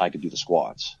that I could do the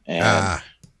squats. And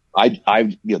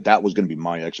that was going to be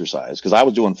my exercise, because I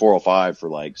was doing 405 for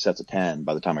like sets of 10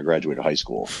 by the time I graduated high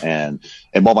school, and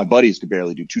while my buddies could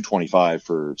barely do 225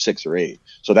 for 6 or 8,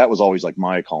 so that was always like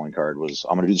my calling card was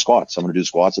I'm going to do the squats. I'm going to do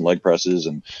squats and leg presses,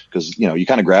 and because you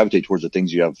kind of gravitate towards the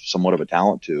things you have somewhat of a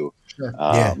talent to. Sure.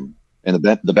 And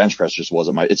the bench press just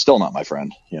wasn't it's still not my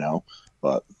friend,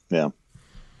 but yeah.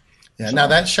 Yeah. So, now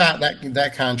that shot,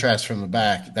 that contrast from the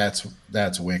back,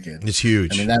 that's wicked. It's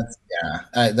huge. I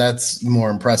mean, that's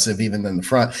more impressive even than the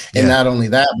front. And not only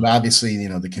that, but obviously,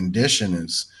 the condition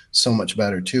is so much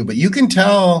better too. But you can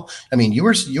tell. I mean, you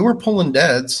were pulling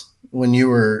deads when you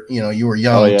were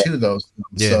young too, though.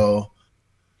 Yeah. So.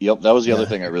 Yep, that was the other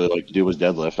thing I really liked to do was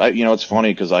deadlift. It's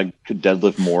funny because I could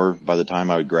deadlift more by the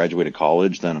time I graduated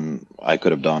college than I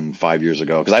could have done 5 years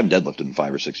ago, because I haven't deadlifted in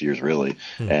 5 or 6 years really.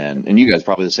 And you guys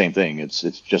probably the same thing. It's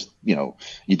just you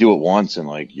do it once and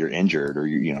like you're injured, or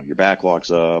your back locks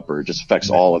up, or it just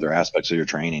affects all other aspects of your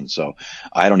training. So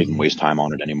I don't even waste time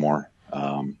on it anymore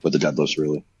with the deadlifts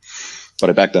really.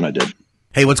 But back then I did.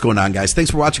 Hey, what's going on, guys? Thanks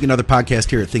for watching another podcast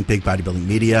here at Think Big Bodybuilding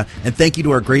Media. And thank you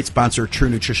to our great sponsor,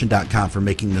 TrueNutrition.com, for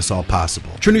making this all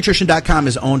possible. TrueNutrition.com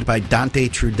is owned by Dante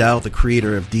Trudell, the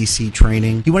creator of DC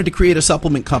Training. He wanted to create a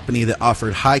supplement company that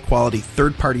offered high-quality,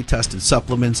 third-party tested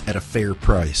supplements at a fair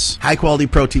price. High-quality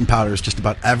protein powders, just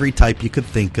about every type you could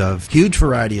think of. Huge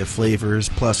variety of flavors,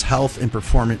 plus health and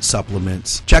performance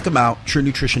supplements. Check them out,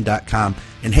 TrueNutrition.com.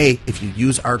 And hey, if you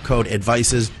use our code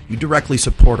ADVICES, you directly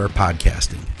support our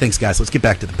podcasting. Thanks, guys. Let's get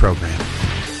back to the program.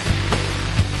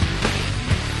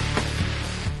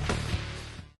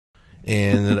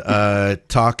 and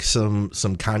talk some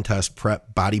contest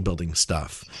prep bodybuilding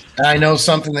stuff. I know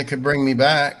something that could bring me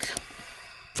back.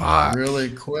 Fuck. Really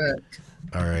quick.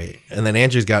 All right. And then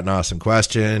Andrew's got an awesome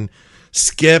question.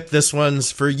 Skip, this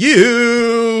one's for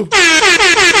you.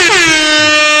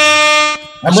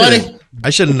 I'm ready. I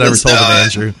should have never told him,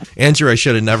 Andrew. Andrew, I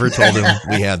should have never told him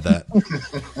we had that.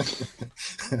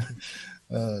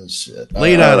 Oh, shit.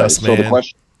 Lay it on us, man. So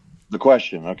the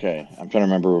question. Okay, I'm trying to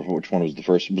remember which one was the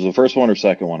first. Was the first one or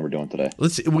second one we're doing today?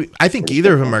 I think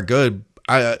either of them are good.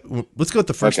 Let's go with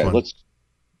the first one.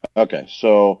 Okay.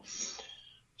 So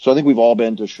I think we've all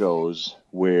been to shows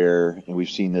where, and we've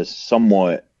seen this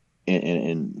somewhat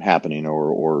in happening,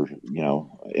 or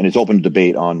and it's open to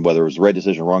debate on whether it was the right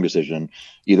decision, wrong decision,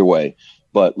 either way.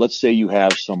 But let's say you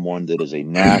have someone that is a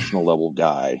national level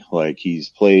guy, like he's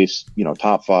placed,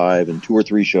 top 5 in 2 or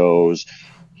 3 shows.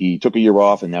 He took a year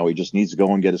off and now he just needs to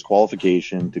go and get his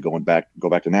qualification to go back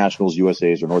to nationals,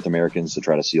 USAs, or North Americans to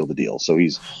try to seal the deal. So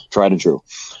he's tried and true.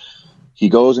 He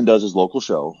goes and does his local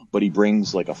show, but he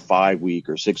brings like a 5-week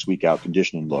or 6-week out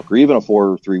conditioning look, or even a 4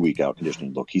 or 3-week out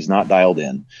conditioning look. He's not dialed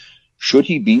in. Should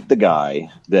he beat the guy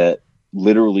that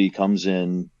literally comes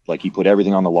in like he put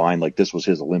everything on the line, like this was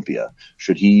his Olympia?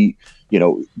 Should he,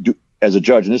 do, as a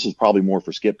judge, and this is probably more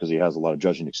for Skip because he has a lot of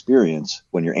judging experience,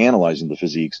 when you're analyzing the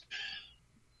physiques,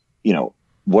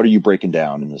 what are you breaking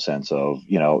down in the sense of,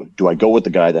 do I go with the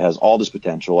guy that has all this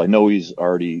potential? I know he's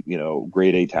already,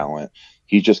 grade A talent.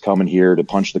 He's just coming here to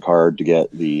punch the card to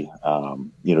get the,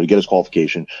 to get his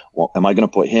qualification. Well, am I going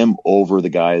to put him over the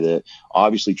guy that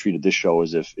obviously treated this show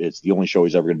as if it's the only show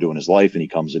he's ever going to do in his life, and he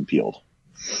comes in peeled?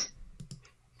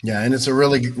 Yeah, and it's a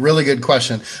really, really good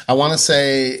question. I want to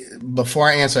say, before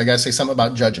I answer, I got to say something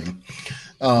about judging.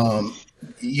 Have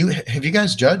you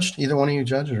guys judged? Either one of you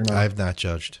judged or not? I have not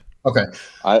judged. Okay.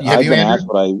 I've been asked,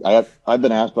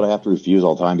 but I have to refuse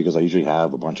all the time because I usually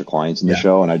have a bunch of clients in the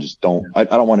show, and I just don't. I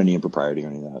don't want any impropriety or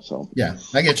any of that. So yeah,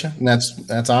 I get you, and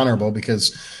that's honorable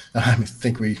because I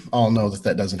think we all know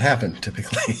that doesn't happen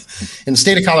typically. In the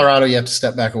state of Colorado, you have to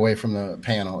step back away from the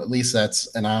panel. At least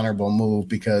that's an honorable move,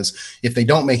 because if they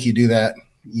don't make you do that,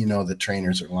 the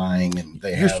trainers are lying, and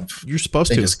you're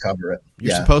supposed to just cover it.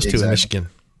 You're supposed to in Michigan.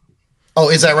 Oh,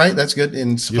 is that right? That's good.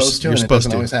 And supposed to, and it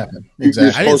doesn't always happen.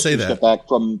 Exactly. I didn't say that. Step back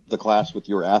from the class with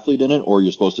your athlete in it, or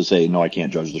you're supposed to say, no, I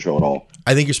can't judge the show at all?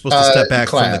 I think you're supposed to step back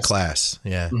from the class.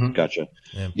 Yeah. Mm-hmm. Gotcha.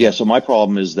 Yeah. So my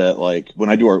problem is that, like, when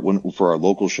I do for our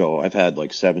local show, I've had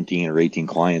like 17 or 18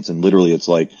 clients, and literally it's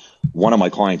like one of my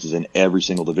clients is in every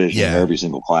single division, every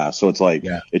single class. So it's like,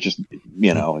 it just,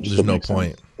 there's no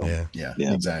point. So, yeah,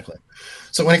 exactly.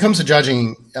 So when it comes to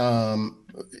judging,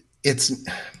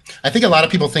 I think a lot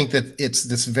of people think that it's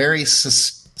this very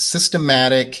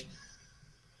systematic,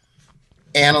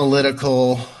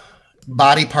 analytical,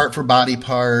 body part for body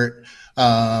part.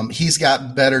 He's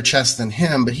got better chest than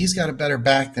him, but he's got a better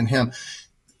back than him.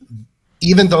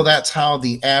 Even though that's how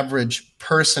the average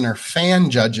person or fan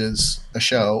judges a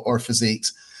show or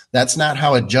physiques, that's not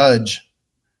how a judge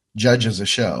judges a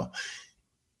show.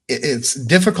 It's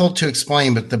difficult to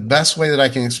explain, but the best way that I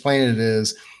can explain it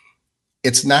is,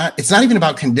 it's not even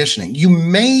about conditioning. You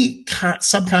may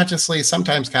subconsciously,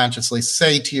 sometimes consciously,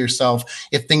 say to yourself,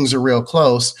 if things are real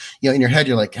close, in your head,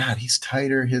 you're like, God, he's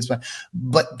tighter.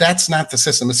 But that's not the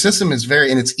system. The system is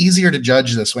and it's easier to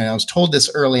judge this way. I was told this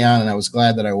early on, and I was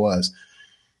glad that I was.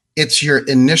 It's your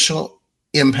initial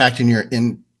impact and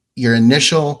your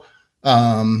initial,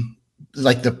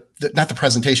 like not the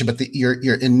presentation, but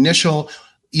your initial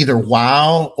either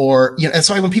wow or, that's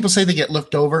why when people say they get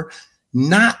looked over,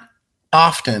 not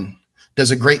often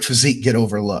does a great physique get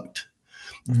overlooked.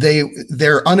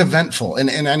 They're uneventful.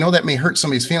 And I know that may hurt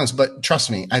somebody's feelings, but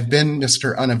trust me, I've been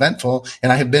Mr. Uneventful,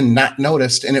 and I have been not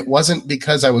noticed. And it wasn't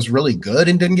because I was really good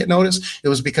and didn't get noticed. It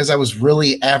was because I was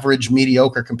really average,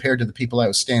 mediocre compared to the people I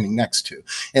was standing next to.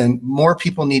 And more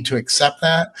people need to accept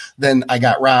that than I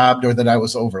got robbed or that I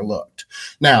was overlooked.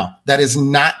 Now, that is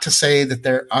not to say that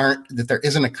there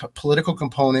isn't a political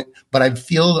component, but I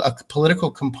feel a political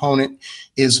component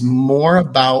is more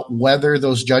about whether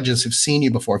those judges have seen you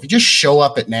before. If you just show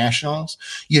up at nationals,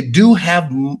 you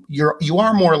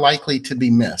are more likely to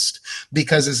be missed,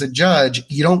 because as a judge,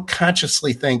 you don't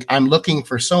consciously think I'm looking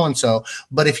for so-and-so.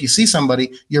 But if you see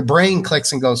somebody, your brain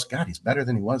clicks and goes, God, he's better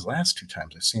than he was last 2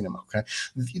 times I've seen him. Okay.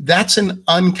 That's an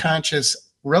unconscious,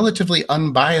 relatively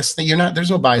unbiased thing.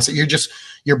 There's no bias.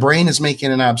 Your brain is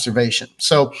making an observation.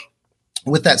 So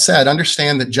with that said,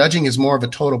 understand that judging is more of a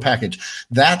total package.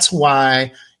 That's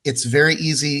why it's very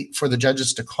easy for the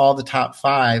judges to call the top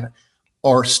 5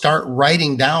 or start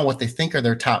writing down what they think are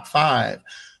their top 5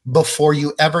 before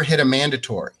you ever hit a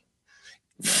mandatory.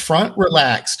 front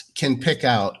relaxed can pick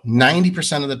out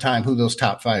 90% of the time who those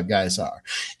top 5 guys are.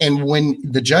 And when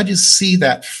the judges see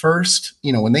that first,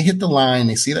 when they hit the line,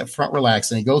 they see that front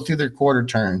relaxed and they go through their quarter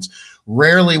turns,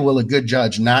 rarely will a good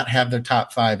judge not have their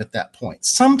top 5 at that point.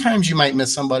 Sometimes you might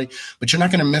miss somebody, but you're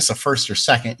not going to miss a first or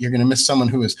second. You're going to miss someone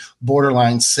who is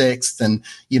borderline 6th and,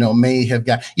 may have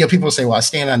got, people say, well, I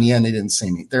stand on the end. They didn't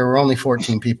see me. There were only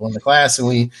 14 people in the class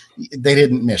and they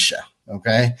didn't miss you.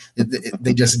 Okay.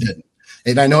 They just didn't.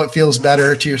 And I know it feels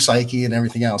better to your psyche and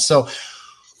everything else. So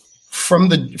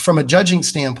from a judging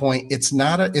standpoint, it's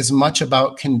not as much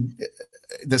about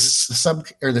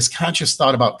this conscious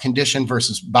thought about condition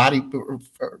versus body,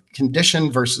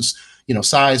 condition versus,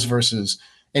 size versus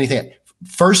anything.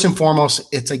 First and foremost,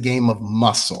 it's a game of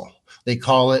muscle. They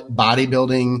call it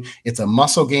bodybuilding. It's a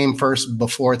muscle game first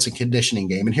before it's a conditioning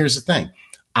game. And here's the thing.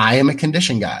 I am a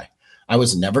condition guy. I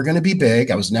was never going to be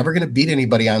big. I was never going to beat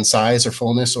anybody on size or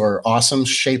fullness or awesome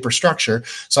shape or structure.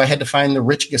 So I had to find the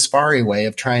Rich Gaspari way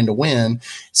of trying to win.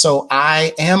 So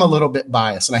I am a little bit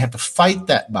biased and I have to fight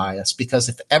that bias because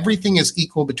if everything is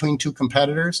equal between 2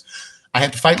 competitors, I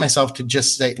have to fight myself to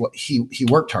just say, well, he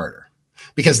worked harder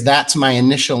because that's my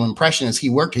initial impression is he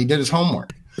did his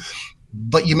homework.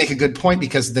 But you make a good point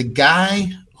because the guy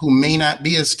who may not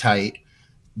be as tight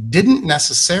didn't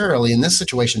necessarily in this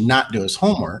situation not do his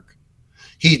homework.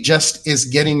 He just is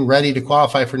getting ready to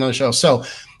qualify for another show. So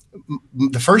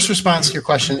the first response to your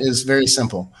question is very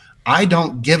simple. I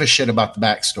don't give a shit about the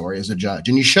backstory as a judge,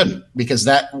 and you shouldn't because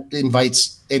that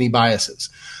invites any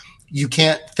biases. You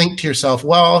can't think to yourself,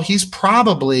 well, he's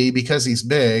probably, because he's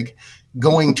big,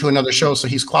 going to another show, so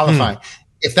he's qualifying.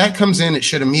 If that comes in, it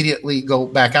should immediately go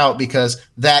back out because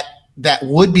that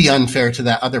would be unfair to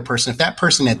that other person if that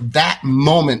person at that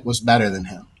moment was better than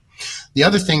him. The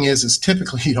other thing is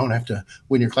typically you don't have to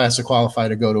win your class to qualify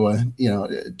to go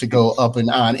to to go up and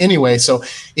on anyway. So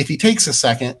if he takes a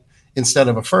second instead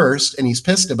of a first and he's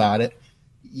pissed about it,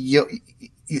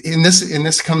 and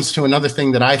this comes to another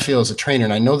thing that I feel as a trainer.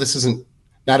 And I know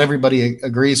not everybody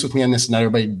agrees with me on this. Not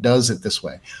everybody does it this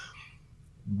way,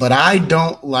 but I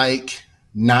don't like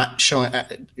not showing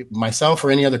myself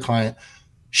or any other client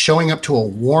showing up to a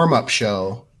warm-up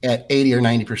show at 80 or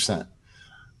 90%.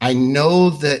 I know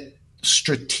that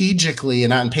strategically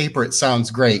and on paper, it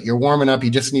sounds great. You're warming up. You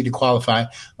just need to qualify.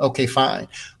 Okay, fine.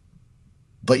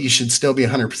 But you should still be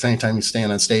 100% of the time you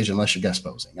stand on stage unless you're guest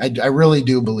posing. I really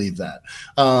do believe that.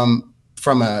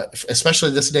 Especially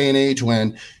this day and age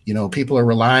when, people are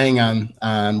relying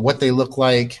on what they look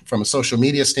like from a social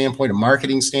media standpoint, a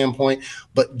marketing standpoint,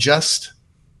 but just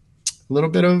a little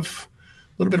bit of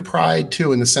pride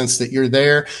too, in the sense that you're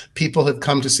there. People have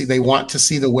come to see, they want to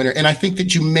see the winner. And I think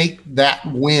that you make that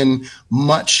win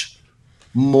much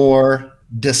more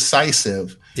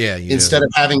decisive instead of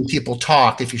having people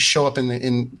talk if you show up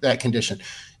in that condition.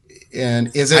 And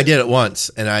I did it once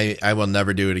and I will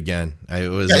never do it again.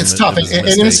 It's tough. And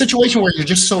in a situation where you're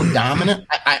just so dominant,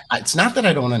 it's not that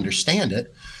I don't understand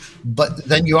it, but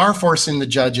then you are forcing the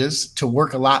judges to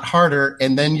work a lot harder,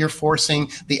 and then you're forcing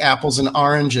the apples and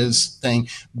oranges thing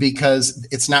because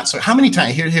it's not so. How many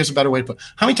times? Here's a better way to put it.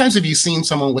 How many times have you seen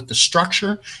someone with the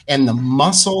structure and the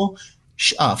muscle,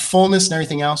 fullness and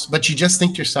everything else, but you just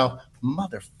think to yourself,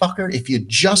 motherfucker, if you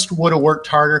just would have worked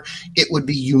harder, it would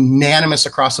be unanimous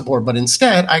across the board. But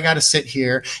instead, I got to sit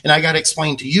here and I got to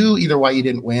explain to you either why you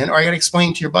didn't win, or I got to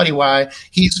explain to your buddy why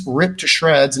he's ripped to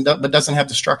shreds but doesn't have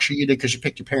the structure you did because you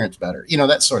picked your parents better.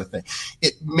 That sort of thing.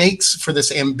 It makes for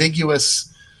this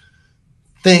ambiguous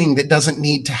thing that doesn't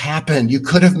need to happen. You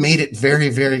could have made it very,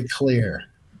 very clear.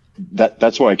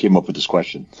 That's why I came up with this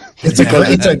question. It's a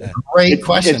great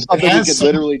question. It's something we could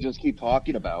literally just keep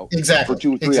talking about for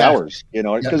 2 or 3 hours,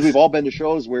 because we've all been to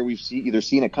shows where we've either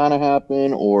seen it kind of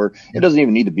happen, or it doesn't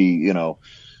even need to be,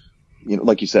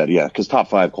 like you said, because top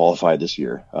 5 qualified this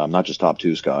year, not just top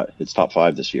 2, Scott. It's top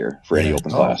 5 this year for any open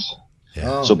class.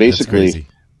 Yeah. So basically,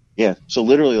 so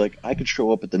literally, like I could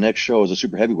show up at the next show as a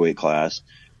super heavyweight class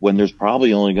when there's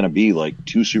probably only going to be like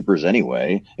 2 supers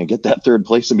anyway, and get that 3rd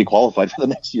place and be qualified for the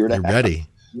next year. You're ready.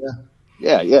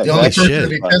 Yeah. The only person to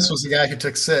be pissed was the guy who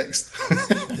took 6th.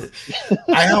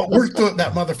 I outworked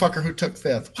that motherfucker who took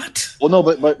 5th. What? Well, no,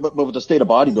 but with the state of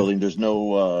bodybuilding, there's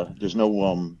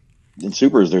no in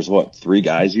supers. There's 3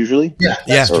 guys usually.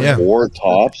 Yeah. 4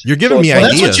 tops. You're giving me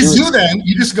ideas. That's what you do then.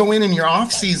 You just go in your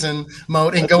off-season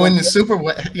mode and go into super.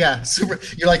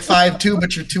 You're like 5'2",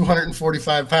 but you're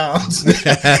 245 pounds.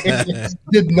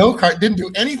 Didn't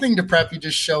do anything to prep. You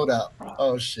just showed up.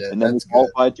 Oh shit! And then that's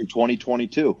qualified through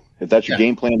 2022. If that's your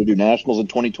game plan to do nationals in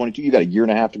 2022, you got a year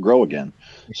and a half to grow again.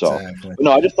 So, Exactly.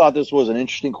 no, I just thought this was an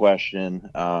interesting question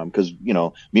because,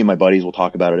 me and my buddies will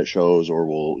talk about it at shows,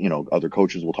 or other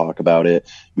coaches will talk about it.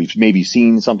 We've maybe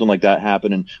seen something like that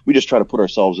happen, and we just try to put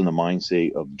ourselves in the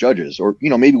mindset of judges. Or,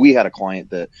 maybe we had a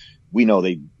client that we know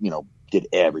they, did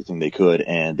everything they could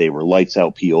and they were lights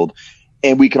out peeled.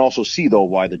 And we can also see, though,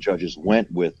 why the judges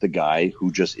went with the guy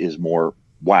who just is more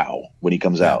wow when he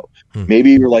comes out.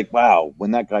 Maybe you're like, wow,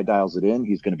 when that guy dials it in,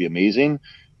 he's going to be amazing.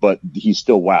 But he's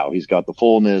still wow. He's got the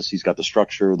fullness, he's got the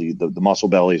structure, the muscle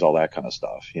bellies, all that kind of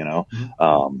stuff, So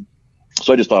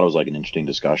I just thought it was like an interesting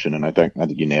discussion, and I think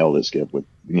you nailed it, Skip, with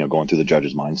going through the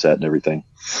judge's mindset and everything.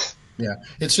 Yeah,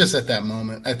 it's just at that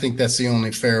moment. I think that's the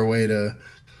only fair way to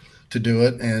do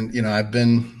it. And I've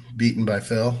been beaten by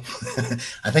Phil.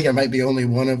 I think I might be only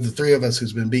one of the three of us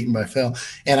who's been beaten by Phil.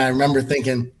 And I remember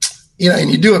thinking,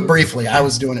 and you do it briefly. I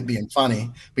was doing it being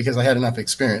funny because I had enough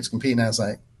experience competing. I was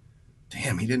like,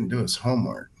 damn, he didn't do his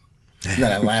homework. And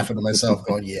then I laugh at myself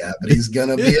going, yeah, but he's going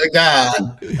to be a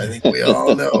god. I think we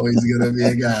all know he's going to be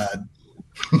a god.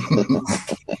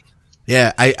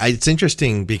 Yeah, it's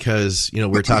interesting because,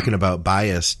 we're talking about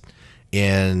bias,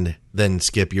 and then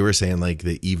Skip, you were saying like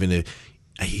that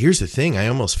here's the thing, I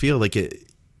almost feel like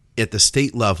at the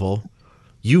state level,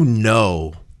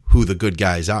 who the good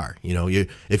guys are.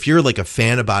 If you're like a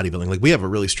fan of bodybuilding, like we have a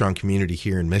really strong community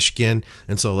here in Michigan.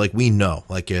 And so like, we know,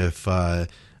 like if Dom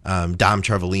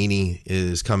Travaglini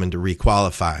is coming to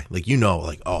requalify, like,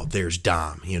 like, oh, there's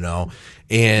Dom,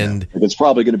 and it's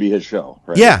probably going to be his show.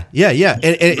 Right? Yeah. And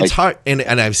it's hard. And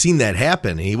I've seen that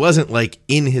happen. He wasn't like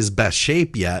in his best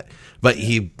shape yet, but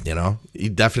he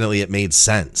definitely, it made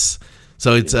sense.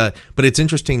 So it's, but it's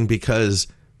interesting because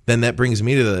then that brings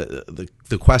me to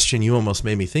the question you almost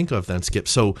made me think of then, Skip.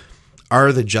 So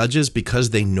are the judges, because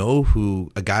they know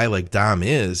who a guy like Dom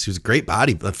is, who's a great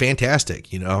fantastic,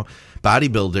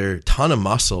 bodybuilder, ton of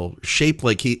muscle, shaped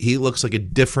like he looks like a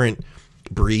different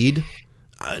breed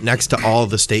next to all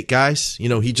the state guys.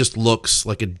 He just looks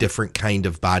like a different kind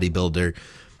of bodybuilder.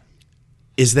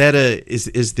 Is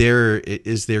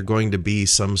there going to be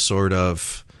some sort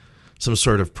of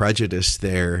prejudice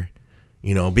there?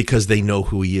 Because they know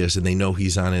who he is and they know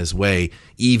he's on his way,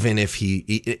 even if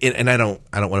and I don't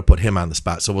want to put him on the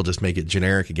spot, so we'll just make it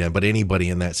generic again, but anybody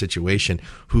in that situation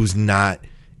who's not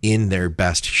in their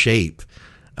best shape,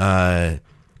 I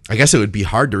guess it would be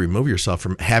hard to remove yourself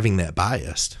from having that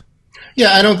bias.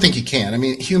 Yeah, I don't think you can. I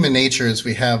mean, human nature is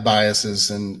we have biases,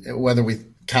 and whether we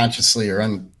consciously or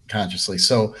unconsciously.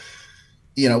 So,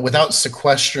 without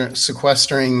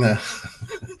sequestering the,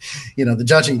 the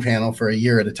judging panel for a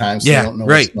year at a time, so you don't know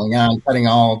what's going on, cutting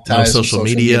all ties with social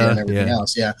media and everything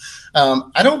else. Yeah.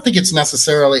 I don't think it's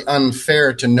necessarily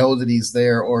unfair to know that he's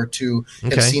there or to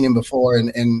have seen him before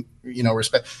and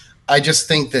respect. I just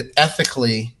think that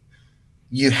ethically,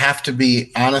 you have to be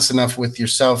honest enough with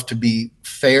yourself to be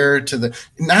fair to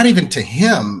not even to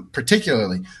him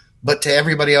particularly, but to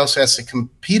everybody else who has to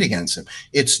compete against him.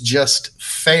 It's just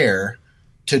fair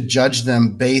to judge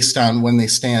them based on when they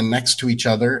stand next to each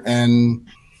other. And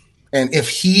if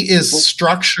he is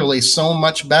structurally so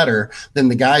much better than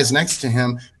the guys next to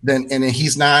him, and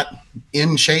he's not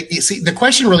in shape. You see, the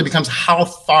question really becomes, how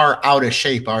far out of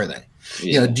shape are they? Do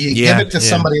you give it to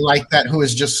somebody like that who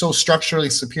is just so structurally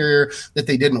superior that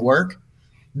they didn't work?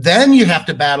 Then you have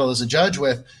to battle as a judge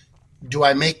with, do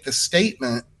I make the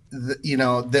statement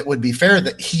that, that would be fair,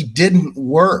 that he didn't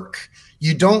work?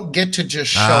 You don't get to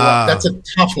just show up. That's a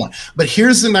tough one. But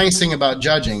here's the nice thing about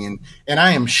judging, and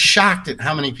I am shocked at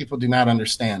how many people do not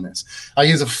understand this. I'll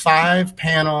use a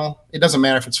 5-panel. It doesn't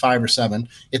matter if it's 5 or 7.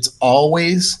 It's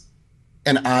always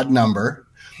an odd number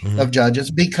of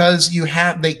judges, because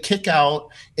they kick out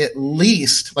at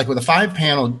least, like with a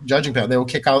 5-panel judging panel, they will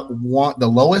kick out the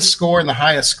lowest score and the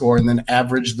highest score, and then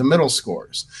average the middle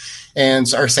scores,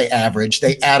 or say average.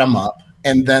 They add them up,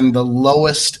 and then the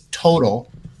lowest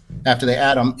total after they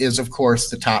add them is, of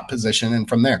course, the top position, and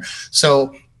from there.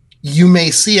 So you may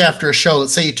see after a show,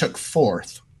 let's say you took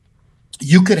 4th,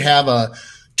 you could have a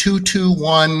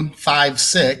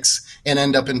 2-2-1-5-6 and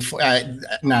end up in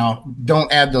now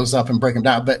don't add those up and break them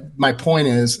down. But my point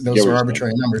is, those are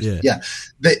arbitrary numbers. Yeah.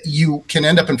 That you can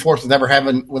end up in 4th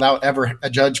without ever a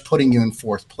judge putting you in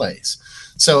 4th place.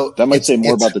 So that might say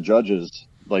more about the judges,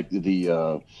 like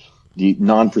the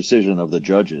non-precision of the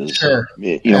judges. Sure.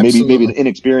 Maybe the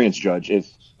inexperienced judge. If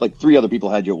like 3 other people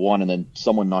had you at 1, and then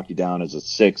someone knocked you down as a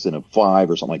 6 and a 5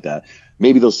 or something like that.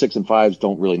 Maybe those 6 and 5s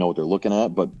don't really know what they're looking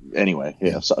at, but anyway,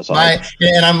 yeah.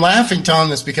 And I'm laughing telling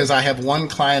this because I have one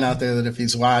client out there that if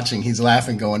he's watching, he's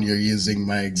laughing going, "You're using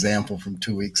my example from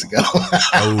 2 weeks ago."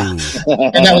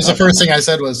 And that was the first thing I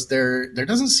said was there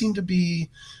doesn't seem to be,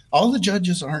 all the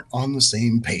judges aren't on the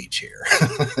same page here.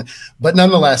 But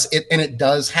nonetheless, it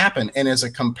does happen. And as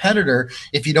a competitor,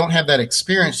 if you don't have that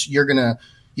experience, you're going to,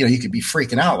 you could be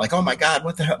freaking out like, oh my God,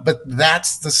 what the hell? But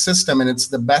that's the system, and it's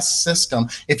the best system.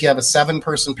 If you have a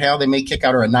 7-person panel, they may kick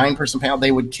out, or a 9-person panel,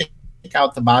 they would kick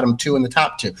out the bottom 2 and the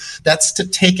top 2. That's to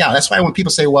take out. That's why when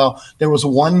people say, well, there was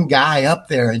one guy up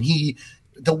there and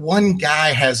the one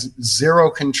guy has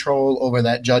zero control over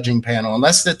that judging panel,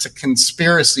 unless it's a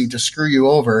conspiracy to screw you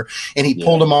over. And he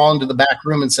pulled them all into the back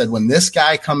room and said, when this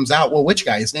guy comes out, well, which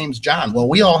guy? His name's John. Well,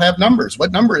 we all have numbers.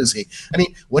 What number is he? I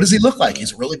mean, what does he look like?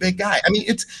 He's a really big guy. I mean,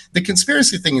 the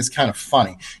conspiracy thing is kind of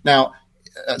funny. Now,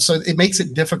 so it makes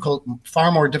it difficult,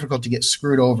 far more difficult to get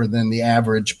screwed over than the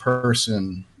average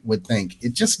person would think.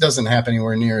 It just doesn't happen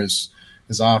anywhere near as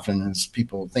often as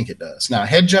people think it does. Now,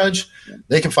 head judge,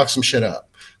 they can fuck some shit up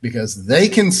because they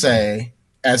can say,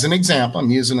 as an example,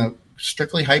 I'm using a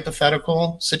strictly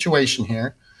hypothetical situation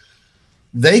here.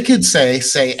 They could say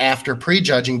after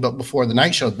prejudging, but before the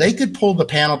night show, they could pull the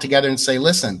panel together and say,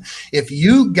 listen, if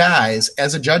you guys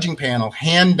as a judging panel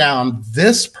hand down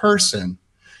this person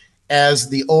as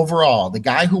the overall, the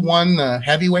guy who won the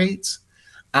heavyweights,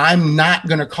 I'm not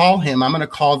going to call him. I'm going to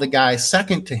call the guy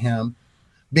second to him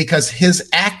because his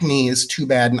acne is too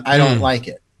bad and I don't like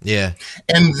it. Yeah.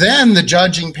 And then the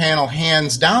judging panel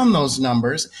hands down those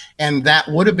numbers, and that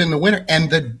would have been the winner. And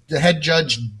the head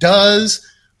judge does,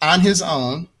 on his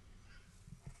own,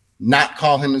 not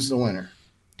call him as the winner.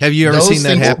 Have you ever seen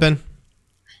that happen?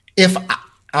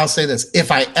 I'll say this.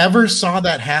 If I ever saw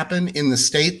that happen in the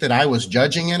state that I was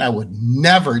judging in, I would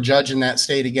never judge in that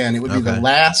state again. It would be the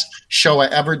last show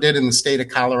I ever did in the state of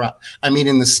Colorado. I mean,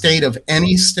 in the state of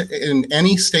any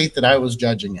state that I was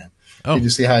judging in. Oh. Did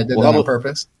you see how I did that on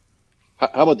purpose? How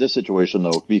about this situation,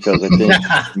 though? Because I think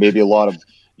maybe a lot of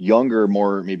younger,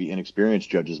 more maybe inexperienced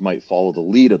judges might follow the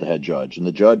lead of the head judge. And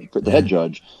the head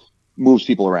judge moves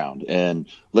people around. And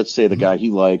let's say the guy he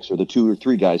likes, or the 2 or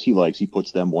 3 guys he likes, he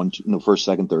puts them 1, 2, in the first,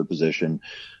 second, third position.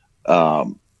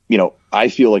 I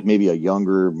feel like maybe a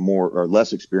younger, more or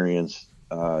less experienced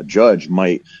judge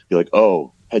might be like,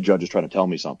 oh, head judge is trying to tell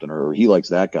me something, or he likes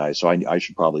that guy, so I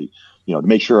should probably, to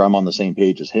make sure I'm on the same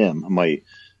page as him, I might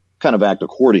kind of act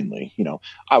accordingly.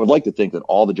 I would like to think that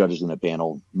all the judges in that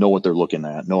panel know what they're looking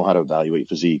at, know how to evaluate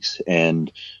physiques,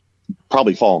 and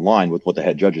probably fall in line with what the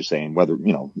head judge is saying. Whether,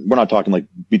 we're not talking like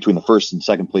between the first and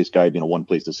second place guy being a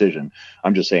 1-place decision.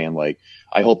 I'm just saying, like,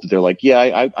 I hope that they're like,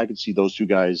 yeah, I could see those 2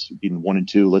 guys being 1 and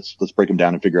 2. Let's break them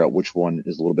down and figure out which one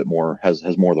is a little bit more,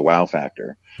 has more of the wow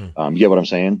factor. You get what I'm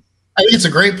saying? I think it's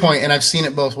a great point, and I've seen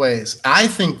it both ways. I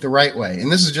think the right way, and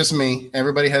this is just me,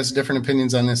 everybody has different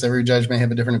opinions on this. Every judge may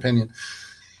have a different opinion.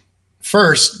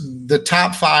 First, the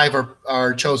top 5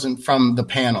 are chosen from the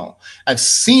panel. I've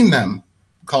seen them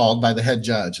called by the head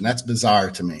judge, and that's bizarre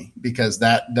to me because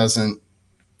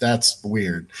that's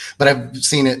weird. But I've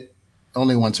seen it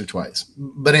only once or twice.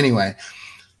 But anyway,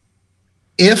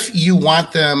 if you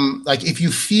want them, like if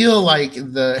you feel like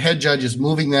the head judge is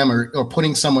moving them or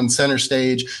putting someone center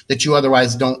stage that you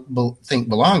otherwise don't think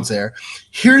belongs there,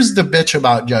 here's the bitch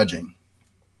about judging.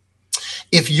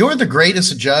 If you're the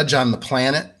greatest judge on the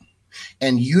planet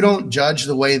and you don't judge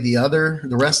the way the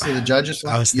rest of the judges,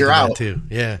 you're out. Too.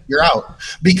 Yeah. You're out,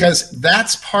 because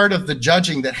that's part of the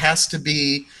judging that has to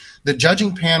be. The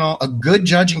judging panel, a good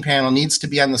judging panel needs to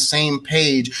be on the same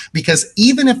page, because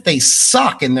even if they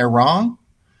suck and they're wrong,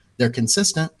 they're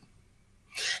consistent.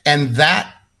 And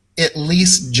that at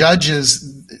least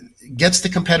gets the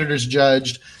competitors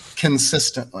judged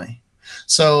consistently.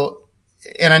 So,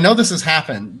 and I know this has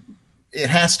happened. It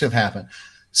has to have happened.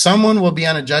 Someone will be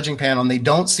on a judging panel and they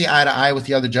don't see eye to eye with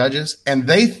the other judges, and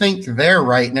they think they're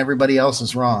right and everybody else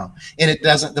is wrong. And it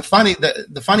doesn't. The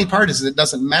funny part is it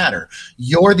doesn't matter.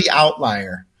 You're the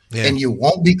outlier, and you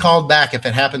won't be called back if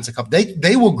it happens a couple.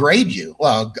 They will grade you.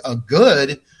 Well, a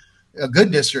good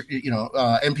district,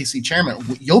 NPC chairman,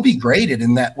 you'll be graded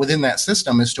within that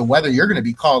system as to whether you're going to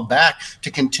be called back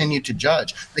to continue to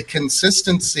judge. The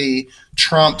consistency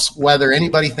trumps whether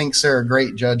anybody thinks they're a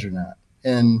great judge or not.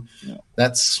 And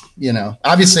that's,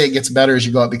 obviously it gets better as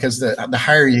you go up, because the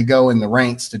higher you go in the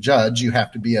ranks to judge, you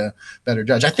have to be a better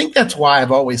judge. I think that's why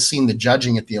I've always seen the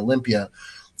judging at the Olympia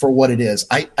for what it is.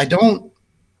 I don't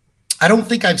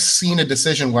think I've seen a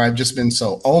decision where I've just been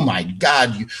so, oh my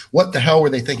God, what the hell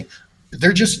were they thinking?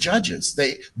 they're just judges.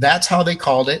 That's how they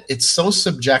called it. It's so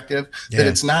subjective that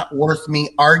it's not worth me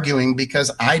arguing,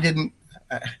 because I didn't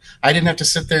have to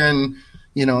sit there and,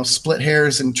 split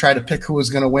hairs and try to pick who was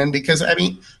going to win. Because, I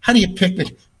mean, how do you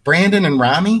pick Brandon and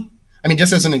Rami? I mean,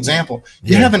 just as an example,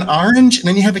 you have an orange and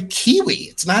then you have a kiwi.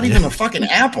 It's not even a fucking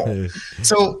apple.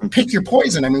 So pick your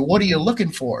poison. I mean, what are you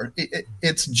looking for?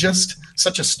 It's just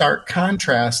such a stark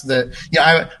contrast that,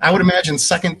 I would imagine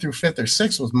 2nd through 5th or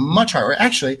 6th was much harder.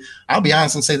 Actually, I'll be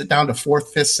honest and say that down to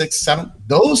 4th, 5th, 6th, 7th,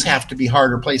 those have to be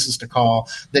harder places to call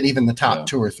than even the top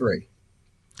 2 or 3.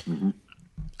 Mm-hmm.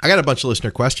 I got a bunch of listener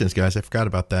questions, guys. I forgot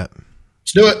about that.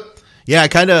 Let's do it. Yeah,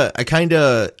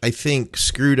 I think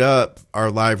screwed up our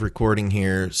live recording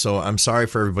here. So I'm sorry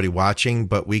for everybody watching,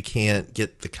 but we can't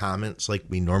get the comments like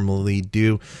we normally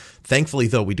do. Thankfully,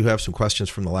 though, we do have some questions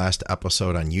from the last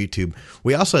episode on YouTube.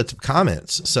 We also had some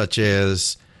comments such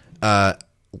as,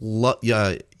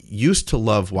 used to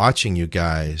love watching you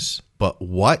guys, but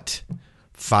what?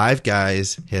 Five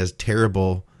Guys has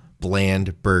terrible,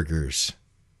 bland burgers.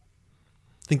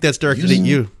 I think that's directed at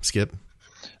you, Skip.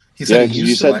 Yeah, because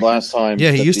you said last time.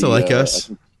 Yeah, he used to like us.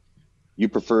 You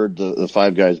preferred the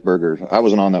Five Guys burger. I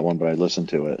wasn't on that one, but I listened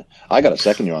to it. I got to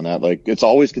second you on that. Like, it's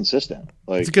always consistent.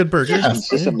 Like, it's a good burger.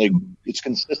 It's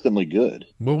consistently good.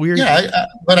 Well, weird. Yeah,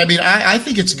 but I mean, I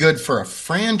think it's good for a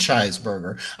franchise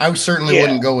burger. I certainly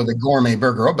wouldn't go with a gourmet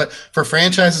burger, but for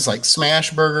franchises like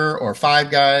Smash Burger or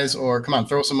Five Guys, or come on,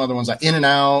 throw some other ones like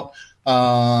In-N-Out.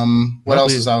 What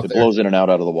else is out there? It blows In-N-Out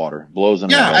out of the water.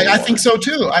 I think so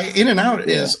too. In-N-Out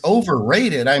is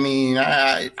overrated. I mean,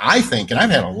 I think, and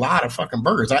I've had a lot of fucking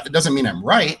burgers. It doesn't mean I'm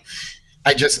right.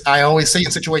 I always say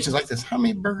in situations like this, how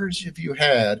many burgers have you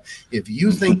had if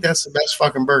you think that's the best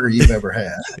fucking burger you've ever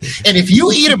had? And if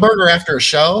you eat a burger after a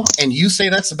show and you say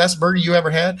that's the best burger you ever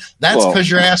had, that's because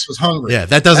your ass was hungry. Yeah,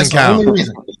 that doesn't count. The only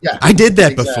reason. Yeah, I did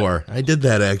that before. I did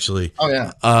that actually. Oh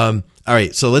yeah. All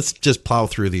right, so let's just plow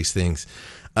through these things.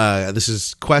 This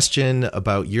is question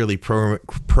about yearly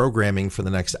programming for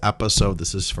the next episode.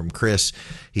 This is from Chris.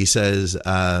 He says,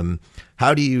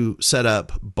 how do you set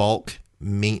up bulk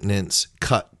maintenance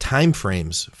cut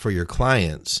timeframes for your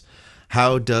clients?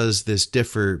 How does this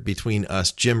differ between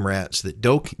us gym rats that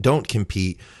don't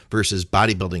compete versus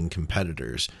bodybuilding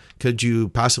competitors? Could you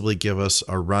possibly give us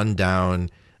a rundown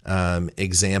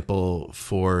example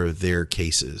for their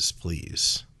cases,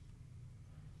 please?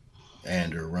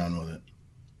 Andrew, run with it.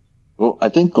 Well, I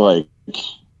think the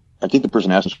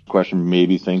person asking this question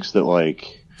maybe thinks that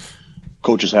like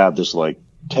coaches have this like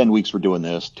 10 weeks we're doing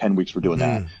this, 10 weeks we're doing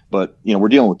that. But, we're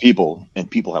dealing with people, and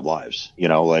people have lives,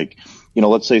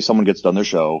 let's say someone gets done their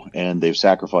show and they've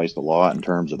sacrificed a lot in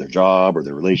terms of their job or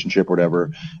their relationship or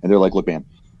whatever. And they're like, look, man,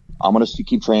 I'm going to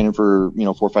keep training for,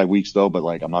 4 or 5 weeks though, but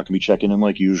like, I'm not going to be checking in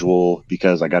like usual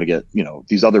because I got to get,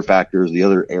 these other factors, the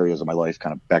other areas of my life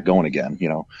kind of back going again,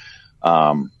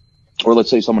 or let's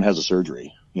say someone has a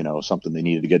surgery, something they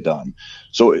needed to get done.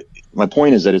 So my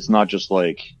point is that it's not just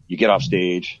like you get off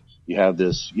stage, you have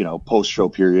this, post-show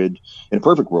period. In a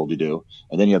perfect world, you do.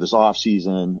 And then you have this off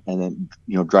season and then,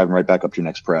 driving right back up to your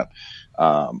next prep.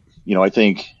 I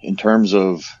think in terms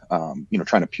of, trying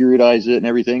to periodize it and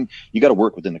everything, you got to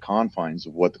work within the confines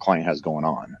of what the client has going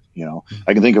on.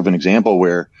 I can think of an example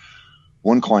where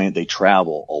one client, they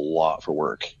travel a lot for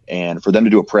work, and for them to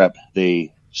do a prep,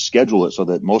 they schedule it so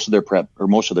that most of their prep or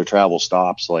most of their travel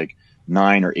stops like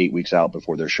 9 or 8 weeks out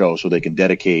before their show, so they can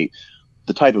dedicate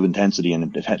the type of intensity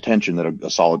and attention that a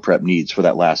solid prep needs for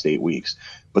that last 8 weeks.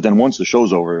 But then once the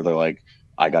show's over, they're like,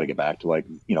 I got to get back to like,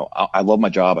 I love my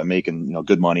job. I'm making,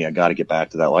 good money. I got to get back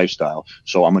to that lifestyle.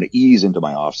 So I'm going to ease into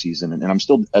my off season, and I'm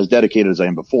still as dedicated as I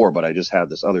am before, but I just have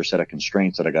this other set of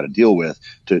constraints that I got to deal with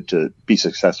to be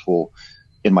successful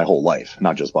in my whole life,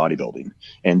 not just bodybuilding.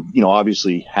 And,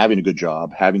 obviously having a good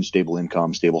job, having stable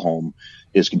income, stable home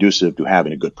is conducive to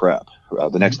having a good prep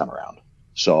the next time around.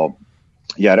 So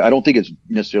yeah, I don't think it's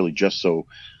necessarily just so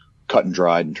cut and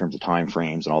dried in terms of time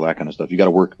frames and all that kind of stuff. You got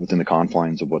to work within the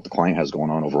confines of what the client has going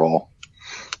on overall.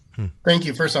 Thank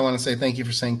you. First, I want to say thank you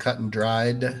for saying cut and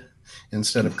dried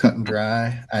instead of cut and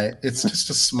dry. It's just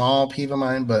a small peeve of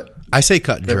mine, but I say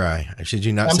cut and dry. Should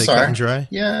you not say cut and dry?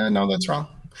 Yeah, no, that's wrong.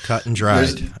 Cut and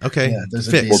dried. Okay. Yeah, there's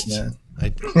Fixed.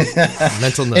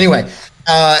 Mental note. Anyway,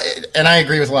 and I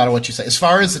agree with a lot of what you say. As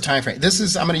far as the time frame,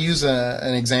 I'm going to use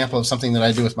an example of something that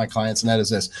I do with my clients, and that is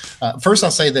this. First,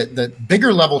 I'll say that the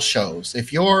bigger level shows,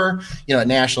 if you're, at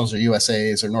Nationals or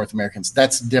USAs or North Americans,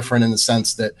 that's different in the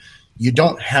sense that you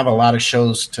don't have a lot of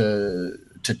shows to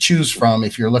to choose from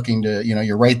if you're looking to,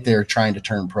 you're right there trying to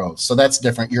turn pro. So that's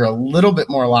different. You're a little bit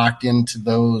more locked into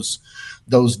those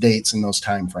dates and those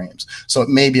time frames. So it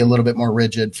may be a little bit more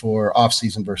rigid for off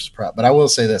season versus prep. But I will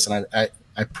say this, and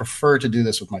I prefer to do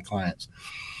this with my clients.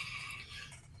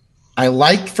 I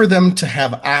like for them to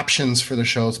have options for the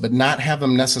shows, but not have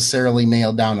them necessarily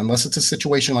nailed down, unless it's a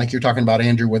situation like you're talking about,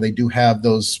 Andrew, where they do have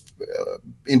those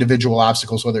individual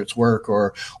obstacles, whether it's work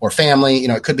or family.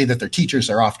 It could be that their teachers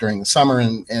are off during the summer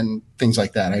and things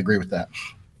like that. I agree with that.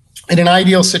 In an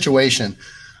ideal situation,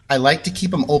 I like to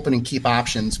keep them open and keep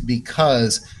options,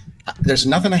 because there's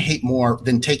nothing I hate more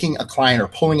than taking a client or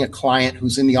pulling a client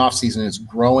who's in the off season and is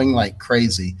growing like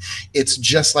crazy. It's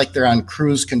just like they're on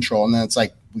cruise control, and then it's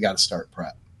like, we got to start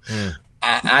prep.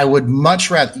 I would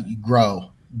much rather you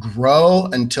grow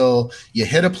until you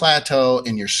hit a plateau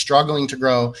and you're struggling to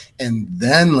grow, and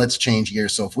then let's change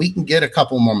gears. So if we can get a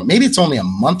couple more, maybe it's only a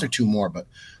month or two more, but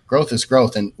growth is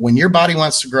growth. And when your body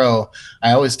wants to grow,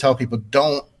 I always tell people,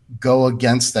 don't go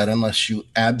against that unless you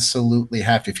absolutely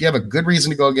have to. If you have a good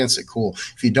reason to go against it, cool.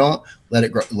 If you don't, let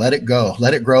it grow, let it go,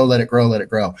 let it grow, let it grow, let it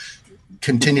grow.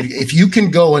 Continue. If you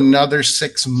can go another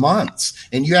 6 months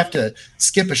and you have to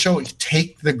skip a show,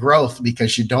 take the growth,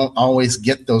 because you don't always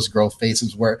get those growth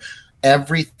phases where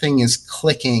everything is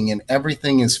clicking and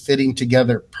everything is fitting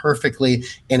together perfectly,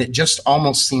 and it just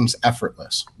almost seems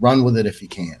effortless. Run with it if you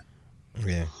can.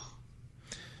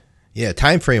 Yeah.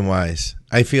 Time frame wise,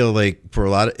 I feel like for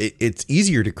a lot of it's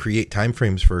easier to create time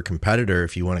frames for a competitor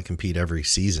if you want to compete every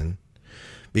season.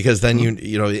 Because then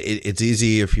it's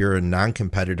easy if you're a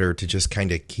non-competitor to just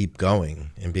kind of keep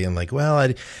going and being like, well,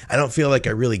 I don't feel like I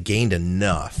really gained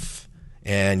enough,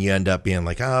 and you end up being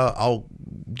like, oh, I'll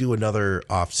do another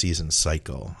off-season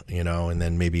cycle, and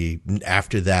then maybe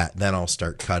after that, then I'll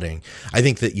start cutting. I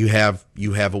think that you have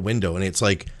a window, and it's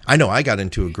like, I know I got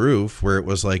into a groove where it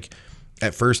was like,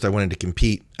 at first I wanted to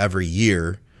compete every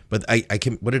year, but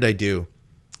what did I do?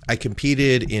 I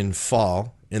competed in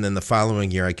fall. And then the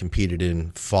following year I competed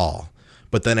in fall.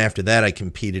 But then after that I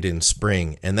competed in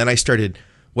spring. And then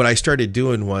what I started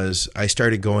doing was I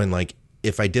started going like,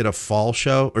 if I did a fall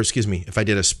show, if I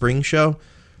did a spring show,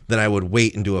 then I would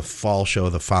wait and do a fall show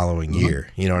the following year.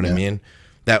 You know what I mean?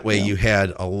 That way you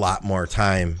had a lot more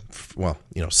time,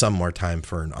 some more time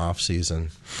for an off season.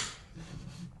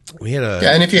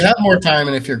 And if you have more time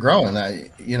and if you're growing, I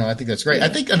think that's great. I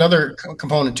think another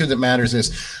component too that matters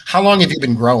is how long have you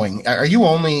been growing? Have you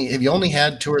only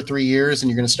had 2 or 3 years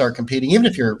and you're going to start competing, even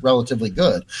if you're relatively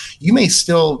good,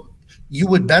 you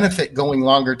would benefit going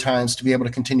longer times to be able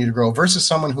to continue to grow versus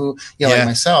someone who, like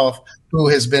myself, who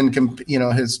has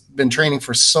been training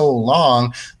for so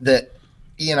long that,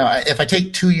 if I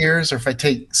take 2 years or if I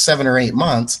take 7 or 8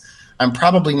 months, I'm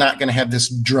probably not going to have this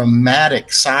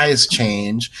dramatic size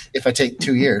change if I take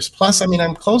 2 years. Plus,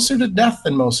 I'm closer to death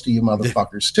than most of you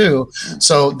motherfuckers too.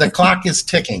 So the clock is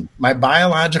ticking. My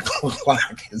biological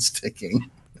clock is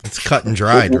ticking. It's cut and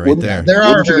dried right there. There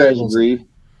are variables.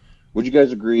 Would you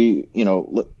guys agree,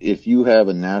 if you have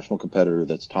a national competitor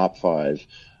that's top 5,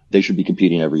 they should be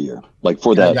competing every year, like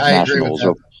for that nationals.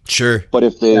 Sure. But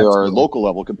if they are a local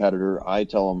level competitor, I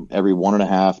tell them every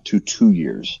 1.5 to 2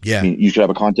 years. Yeah. You should have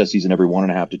a contest season every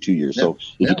 1.5 to 2 years. So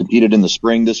if you competed in the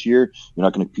spring this year, you're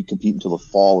not going to compete until the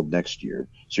fall of next year.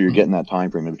 So you're getting that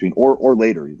time frame in between, or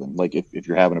later even, like if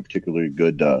you're having a particularly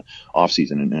good off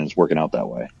season and it's working out that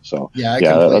way. So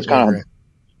that's kind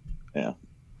of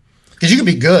because you can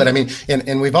be good.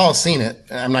 And we've all seen it.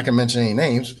 I'm not going to mention any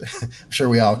names. I'm sure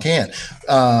we all can.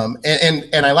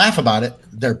 And I laugh about it.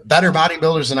 They're better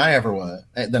bodybuilders than I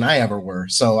ever were.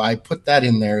 So I put that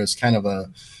in there as kind of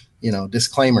a,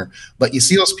 disclaimer. But you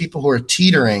see those people who are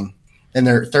teetering and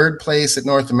they're third place at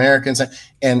North America,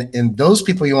 and those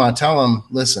people, you want to tell them,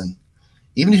 listen,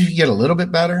 even if you get a little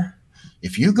bit better,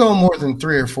 if you go more than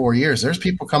 3 or 4 years, there's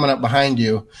people coming up behind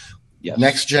you. Yes.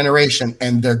 Next generation,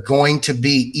 and they're going to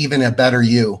be even a better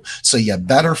you. So you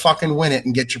better fucking win it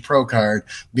and get your pro card,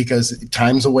 because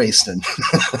time's a wasting.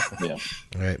 All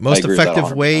right. Most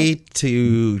effective way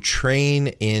to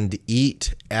train and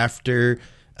eat after,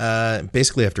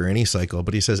 basically after any cycle,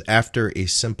 but he says after a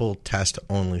simple test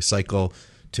only cycle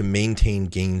to maintain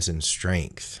gains in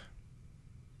strength.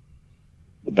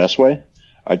 The best way?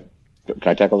 Can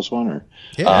I tackle this one? Or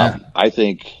I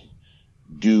think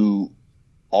do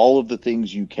all of the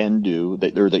things you can do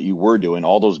that you were doing,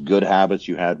 all those good habits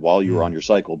you had while you were on your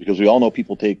cycle, because we all know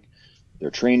people take their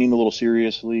training a little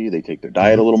seriously, they take their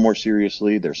diet a little more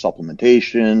seriously, their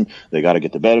supplementation, they got to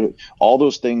get to bed. All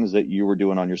those things that you were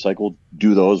doing on your cycle,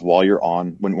 do those while you're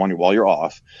on, while you're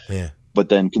off. Yeah. But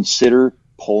then consider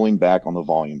pulling back on the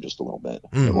volume just a little bit,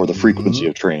 or the frequency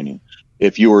of training.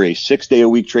 If you were a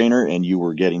 6-day-a-week trainer and you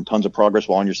were getting tons of progress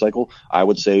while on your cycle, I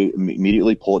would say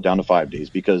immediately pull it down to 5 days,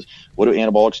 because what do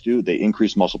anabolics do? They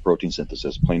increase muscle protein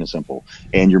synthesis, plain and simple.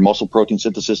 And your muscle protein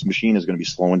synthesis machine is going to be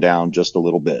slowing down just a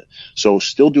little bit. So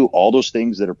still do all those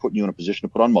things that are putting you in a position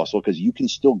to put on muscle, because you can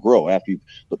still grow after you,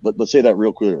 let's say that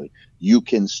real clearly. You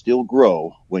can still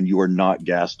grow when you are not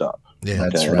gassed up. Yeah, okay?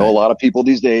 that's right. I know a lot of people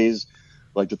these days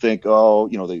like to think, oh,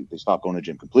 they stop going to the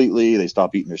gym completely. They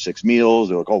stop eating their 6 meals.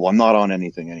 They're like, oh, well, I'm not on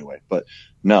anything anyway. But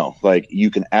no, like, you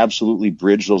can absolutely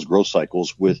bridge those growth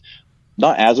cycles with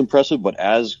not as impressive, but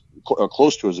as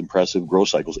close to as impressive growth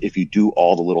cycles if you do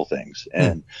all the little things.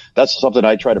 And that's something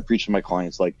I try to preach to my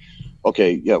clients. Like,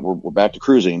 okay, yeah, we're back to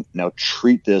cruising. Now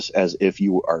treat this as if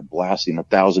you are blasting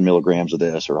 1,000 milligrams of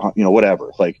this, or,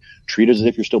 whatever. Like, treat it as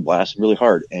if you're still blasting really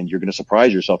hard, and you're going to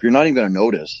surprise yourself. You're not even going to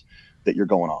notice that you're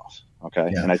going off.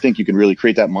 Okay. Yeah. And I think you can really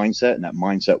create that mindset, and that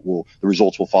mindset the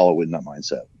results will follow in that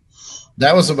mindset.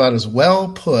 That was about as well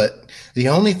put. The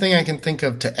only thing I can think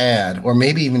of to add, or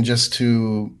maybe even just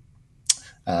to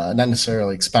not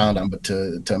necessarily expound on, but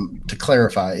to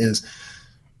clarify, is,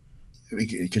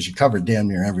 because you covered damn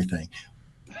near everything.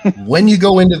 When you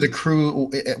go into the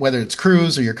crew, whether it's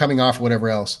cruise or you're coming off or whatever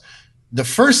else, the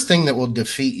first thing that will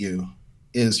defeat you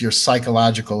is your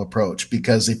psychological approach.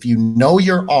 Because if you know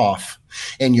you're off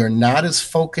and you're not as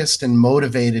focused and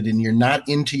motivated and you're not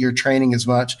into your training as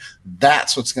much,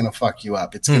 that's what's going to fuck you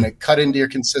up. It's going to cut into your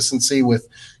consistency with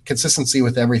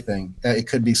everything. It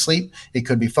could be sleep. It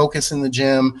could be focus in the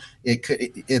gym.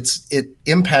 It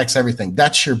impacts everything.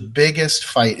 That's your biggest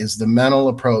fight, is the mental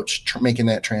approach, making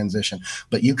that transition.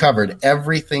 But you covered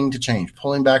everything to change,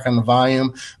 pulling back on the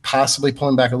volume, possibly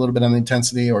pulling back a little bit on the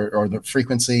intensity or the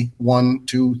frequency, 1,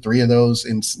 2, 3 of those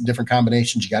in different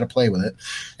combinations. You got to play with it,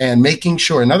 and making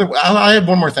sure. I have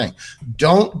one more thing.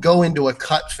 Don't go into a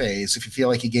cut phase if you feel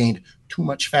like you gained too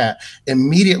much fat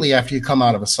immediately after you come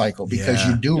out of a cycle, because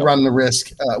you do run the risk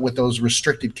with those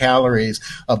restricted calories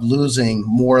of losing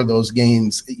more of those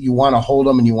gains. You want to hold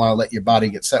them, and you want to let your body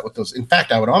get set with those. In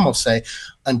fact, I would almost say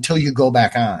until you go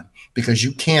back on, because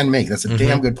you can make, that's a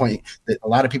damn good point that a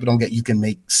lot of people don't get. You can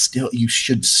make you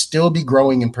should still be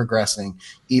growing and progressing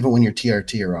even when you're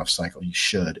TRT or off cycle. You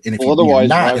should. And if you're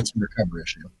not, it's a recovery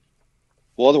issue.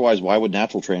 Well, otherwise, why would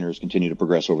natural trainers continue to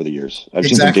progress over the years? I've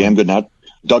seen some damn good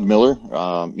Doug Miller,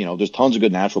 there's tons of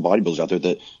good natural bodybuilders out there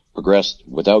that progressed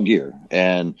without gear.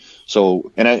 And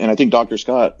so, and I think Dr.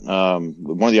 Scott,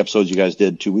 one of the episodes you guys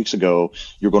did 2 weeks ago,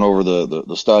 you're going over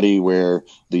the study where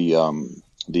the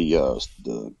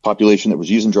population that was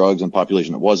using drugs and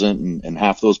population that wasn't, and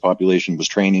half of those population was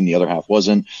training, the other half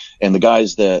wasn't. And the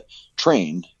guys that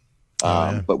trained,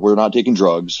 but were not taking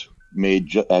drugs,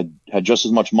 had just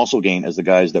as much muscle gain as the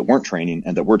guys that weren't training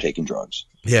and that were taking drugs.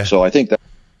 Yeah. So I think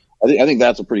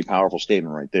that's a pretty powerful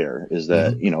statement right there, is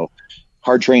that,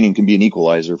 hard training can be an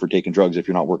equalizer for taking drugs if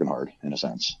you're not working hard, in a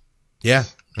sense. Yeah.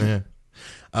 Yeah.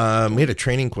 We had a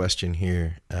training question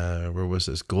here. Where was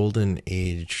this? Golden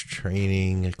Age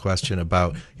training question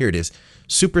about, here it is.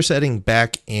 Supersetting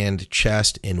back and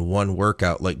chest in one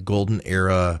workout, like golden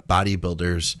era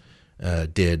bodybuilders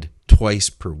did twice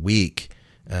per week,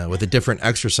 with a different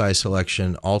exercise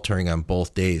selection, altering on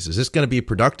both days. Is this going to be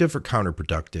productive or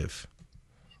counterproductive?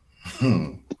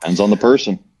 Depends on the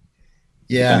person.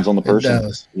 Yeah, depends on the person. It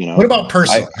does. What about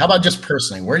personally? How about just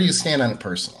personally? Where do you stand on it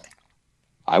personally?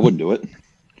 I wouldn't do it.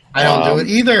 I don't do it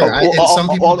either.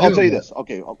 I'll tell you this.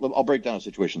 Okay, I'll break down a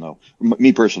situation though.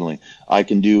 Me personally, I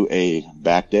can do a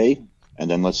back day,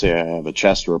 and then let's say I have a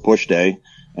chest or a push day,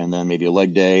 and then maybe a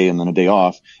leg day, and then a day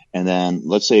off, and then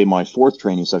let's say my fourth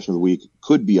training session of the week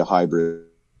could be a hybrid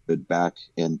back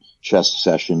and chest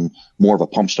session, more of a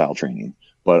pump style training.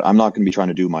 But I'm not going to be trying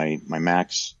to do my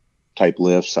max type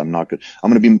lifts. I'm going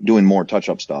to be doing more touch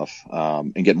up stuff,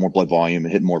 and get more blood volume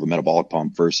and hit more of a metabolic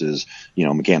pump versus,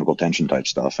 mechanical tension type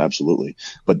stuff. Absolutely.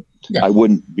 But I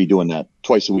wouldn't be doing that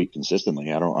twice a week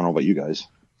consistently. I don't know about you guys.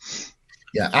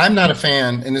 Yeah. I'm not a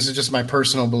fan, and this is just my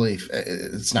personal belief.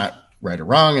 It's not right or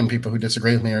wrong, and people who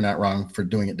disagree with me are not wrong for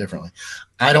doing it differently.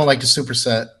 I don't like to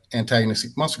superset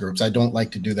antagonistic muscle groups. I don't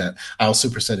like to do that. I'll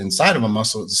superset inside of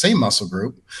the same muscle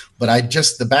group, but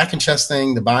the back and chest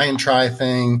thing, the bi and tri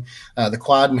thing, the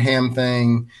quad and ham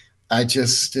thing, I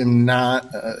just am not,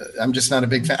 I'm just not a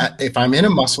big fan. If I'm in a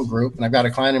muscle group and I've got a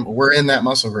client, we're in that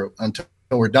muscle group until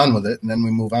we're done with it, and then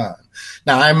we move on.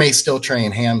 Now, I may still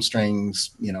train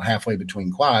hamstrings, halfway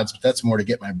between quads, but that's more to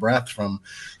get my breath from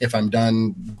if I'm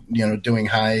done, doing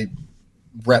high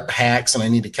rep hacks and I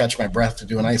need to catch my breath to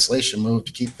do an isolation move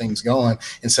to keep things going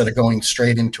instead of going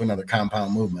straight into another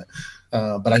compound movement.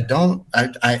 But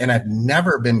I've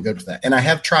never been good with that. And I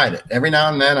have tried it. Every now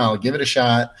and then I'll give it a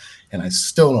shot and I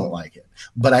still don't like it.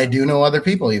 But I do know other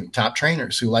people, even top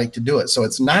trainers, who like to do it. So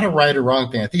it's not a right or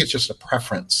wrong thing. I think it's just a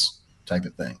preference type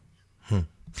of thing. I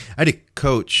had a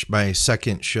coach my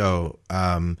second show.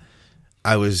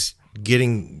 I was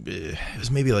getting, it was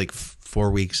maybe like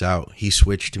 4 weeks out. He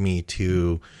switched me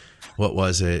to, what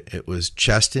was it? It was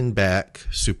chest and back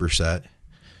superset,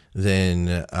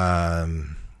 then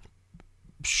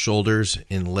shoulders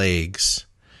and legs,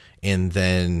 and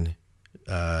then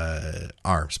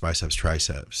arms, biceps,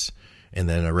 triceps, and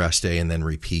then a rest day, and then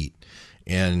repeat.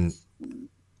 And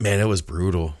man, it was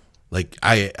brutal. Like,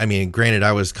 I mean, granted,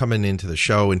 I was coming into the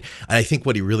show, and I think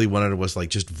what he really wanted was like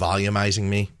just volumizing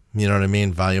me. You know what I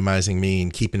mean? Volumizing me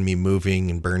and keeping me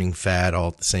moving and burning fat all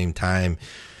at the same time.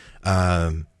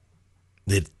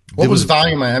 What was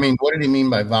volume? I mean, what did he mean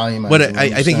by volume? What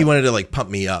I think he wanted to like pump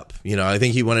me up. You know, I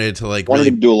think he wanted to like wanted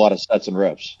to do a lot of sets and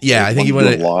reps. Yeah, I think he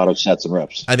wanted a lot of sets and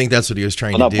reps. I think that's what he was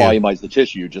trying to not do. Not volumize the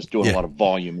tissue, just doing a lot of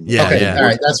volume. Yeah, okay, all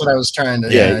right, that's what I was trying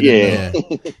to. Yeah.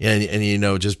 And you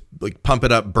know, just like pump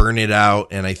it up, burn it out.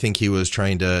 And I think he was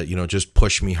trying to, you know, just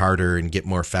push me harder and get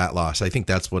more fat loss. I think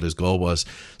that's what his goal was.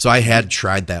 So I had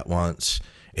tried that once,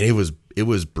 and it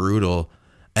was brutal.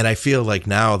 And I feel like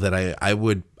now that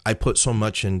I put so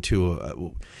much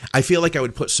into, I feel like I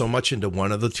would put so much into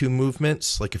one of the two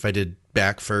movements. Like if I did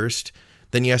back first,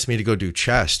 then you asked me to go do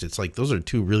chest. It's like, those are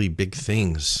two really big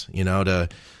things, you know, to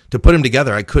put them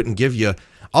together. I couldn't give you.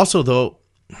 Also though,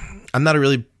 I'm not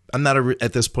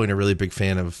at this point a really big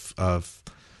fan of,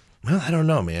 well, I don't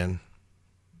know, man.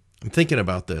 I'm thinking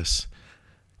about this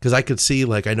because I could see,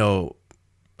 like, I know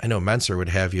Menser would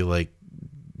have you like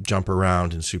jump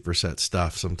around and superset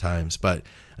stuff sometimes, but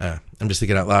I'm just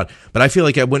thinking out loud. But I feel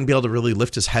like I wouldn't be able to really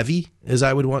lift as heavy as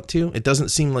I would want to. It doesn't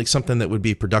seem like something that would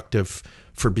be productive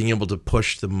for being able to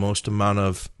push the most amount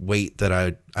of weight that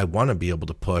I want to be able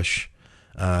to push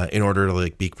in order to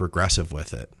like be progressive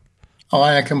with it. Oh,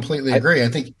 I completely agree. I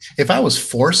think if I was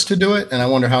forced to do it, and I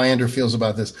wonder how Andrew feels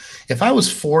about this, if I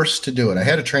was forced to do it, I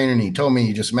had a trainer and he told me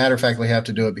you just matter-of-factly have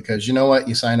to do it because you know what?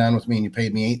 You signed on with me and you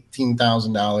paid me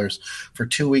 $18,000 for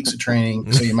 2 weeks of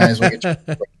training, so you might as well get your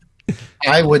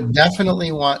I would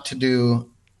definitely want to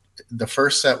do the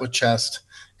first set with chest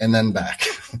and then back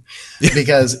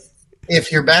because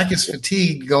if your back is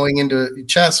fatigued going into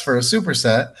chest for a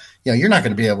superset, you know, you're not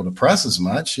going to be able to press as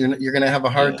much. You're going to have a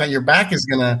hard time. Your back is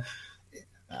going to,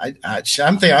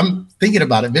 I'm thinking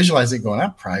about it, visualizing it, going,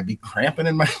 I'd probably be cramping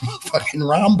in my fucking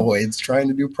rhomboids trying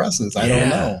to do presses. I don't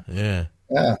know.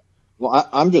 Yeah. Well,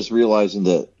 I'm just realizing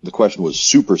that the question was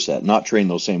superset, not train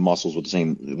those same muscles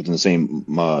within the same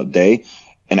day.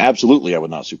 And absolutely, I would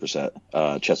not superset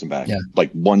chest and back,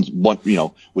 like one, you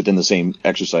know, within the same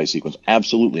exercise sequence.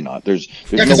 Absolutely not. There's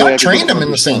because no I trained them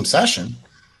in the same session.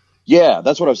 Yeah,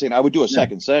 that's what I was saying. I would do a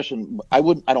second session. I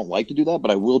don't like to do that, but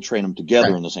I will train them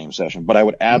together in the same session. But I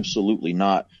would absolutely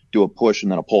not do a push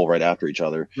and then a pull right after each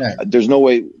other. Right. There's no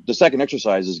way. The second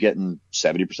exercise is getting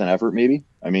 70% effort, maybe.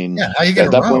 I mean, how you get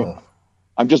at that point,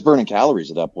 I'm just burning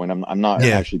calories at that point. I'm not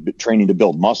actually training to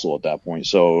build muscle at that point.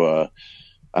 So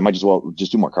I might as well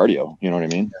just do more cardio. You know what I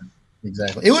mean? Yeah.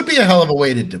 Exactly. It would be a hell of a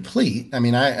way to deplete. I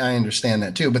mean, I understand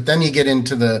that too. But then you get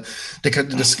into the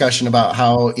discussion about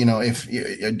how, you know,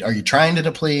 are you trying to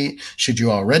deplete? Should you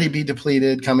already be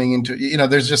depleted coming into, you know,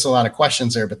 there's just a lot of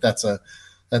questions there. But it's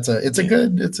a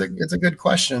good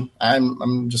question.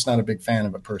 I'm just not a big fan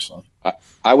of it personally.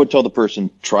 I would tell the person,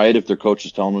 try it if their coach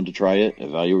is telling them to try it,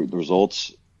 evaluate the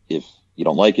results. If you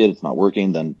don't like it, it's not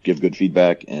working, then give good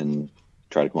feedback and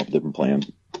try to come up with a different plan.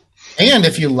 And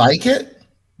if you like it,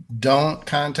 don't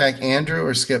contact Andrew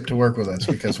or Skip to work with us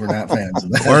because we're not fans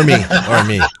of that. or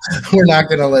me. We're not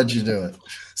going to let you do it.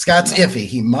 Scott's iffy.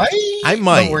 He might. I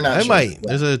might. We're not I sure. might.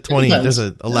 There's a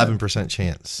 11%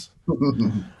 chance.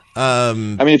 I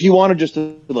mean, if you wanted just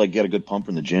to like get a good pump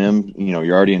in the gym, you know,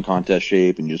 you're already in contest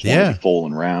shape and you just want to be full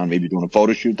and round, maybe doing a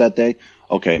photo shoot that day.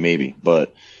 Okay, maybe.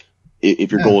 But if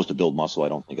your goal is to build muscle, I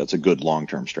don't think that's a good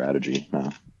long-term strategy.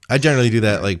 No. I generally do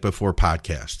that like before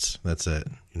podcasts. That's it.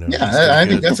 You know, I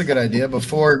think that's a good idea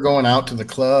before going out to the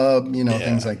club, you know,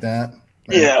 things like that.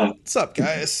 Right? Yeah. What's up,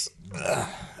 guys?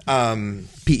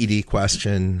 PED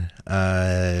question.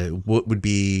 What would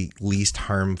be least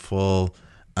harmful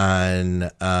on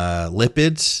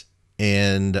lipids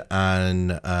and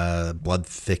on blood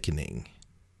thickening?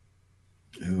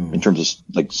 Ooh. In terms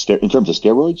of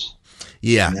steroids?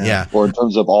 Yeah. Or in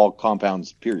terms of all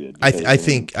compounds, period. I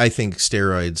think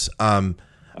steroids.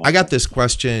 I got this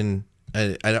question.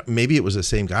 Maybe it was the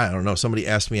same guy. I don't know. Somebody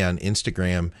asked me on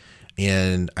Instagram,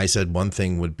 and I said one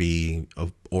thing would be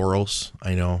orals.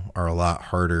 I know are a lot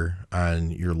harder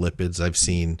on your lipids. I've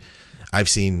seen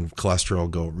cholesterol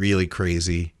go really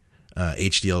crazy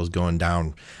HDL is going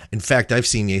down. In fact, I've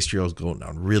seen HDL going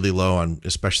down really low on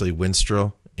especially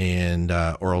Winstrol and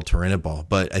oral Turinabol.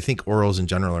 But I think orals in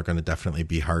general are going to definitely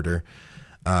be harder.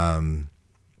 I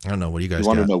don't know. What do you guys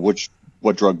want got? to know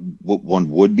what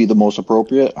one would be the most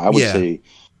appropriate? I would say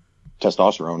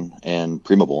testosterone and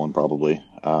Primobolan probably.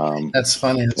 That's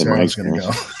funny. That's where I was going to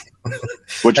go.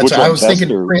 I was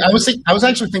thinking. I was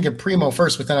actually thinking Primo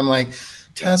first, but then I'm like,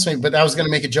 test me. But I was going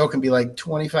to make a joke and be like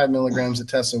 25 milligrams of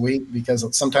test a week, because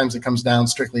sometimes it comes down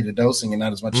strictly to dosing and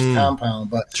not as much as compound.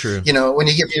 But true. When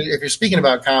if you're speaking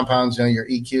about compounds, your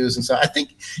EQs and so, I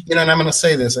think and I'm going to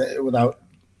say this without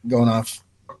going off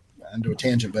onto a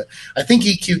tangent, but I think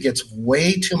EQ gets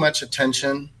way too much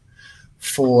attention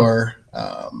for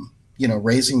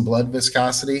raising blood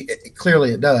viscosity.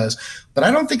 Clearly it does, but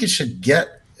I don't think it should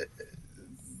get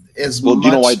as much, do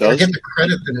you know why it does? Or get the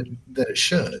credit that it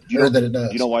should, or that it does.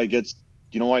 Do you know why it gets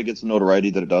the notoriety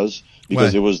that it does?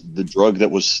 Because it was the drug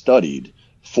that was studied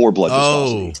for blood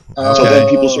viscosity. So then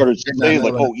people started saying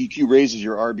like, EQ raises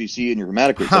your RBC and your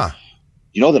hematocrit. Huh.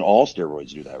 You know that all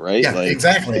steroids do that, right? Yeah,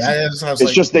 exactly.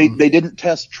 It's just they didn't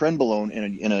test Trenbolone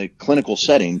in a clinical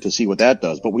setting to see what that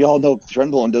does. But we all know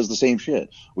Trenbolone does the same shit.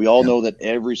 We all know that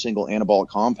every single anabolic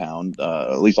compound,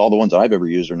 at least all the ones that I've ever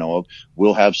used or know of,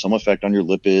 will have some effect on your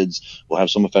lipids, will have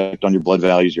some effect on your blood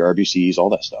values, your RBCs, all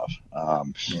that stuff.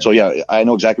 So I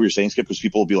know exactly what you're saying, Skip, because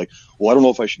people will be like, well, I don't know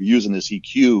if I should be using this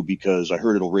EQ because I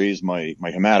heard it'll raise my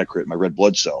hematocrit, my red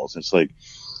blood cells. It's like,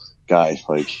 guys,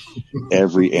 like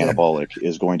every anabolic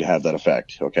is going to have that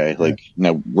effect. Okay.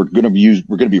 Now we're going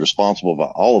to be responsible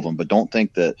about all of them, but don't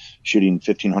think that shooting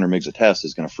 1500 mgs a test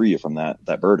is going to free you from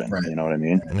that burden. Right. You know what I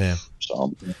mean? Yeah.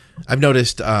 So I've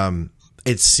noticed,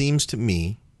 it seems to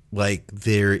me like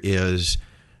there is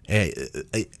a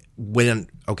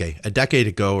decade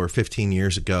ago or 15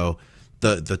 years ago,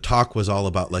 the talk was all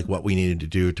about like what we needed to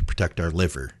do to protect our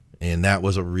liver. And that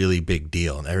was a really big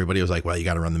deal. And everybody was like, well, you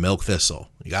got to run the milk thistle.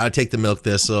 You got to take the milk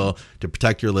thistle to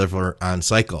protect your liver on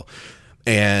cycle.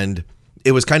 And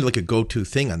it was kind of like a go-to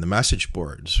thing on the message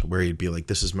boards where you'd be like,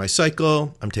 this is my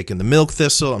cycle. I'm taking the milk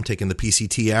thistle. I'm taking the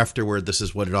PCT afterward. This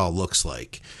is what it all looks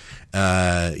like.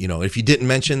 If you didn't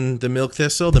mention the milk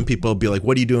thistle, then people would be like,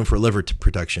 what are you doing for liver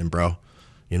protection, bro?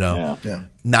 Yeah.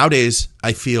 Nowadays,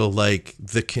 I feel like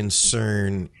the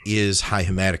concern is high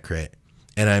hematocrit.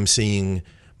 And I'm seeing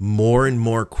more and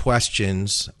more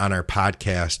questions on our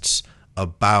podcasts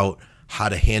about how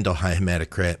to handle high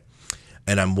hematocrit.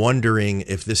 And I'm wondering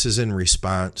if this is in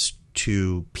response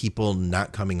to people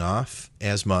not coming off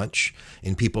as much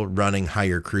and people running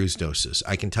higher cruise doses.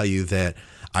 I can tell you that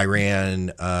I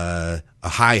ran a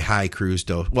high cruise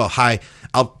dose. Well,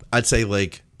 I'd say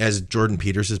like, as Jordan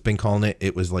Peters has been calling it,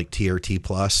 it was like TRT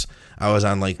plus. I was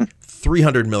on like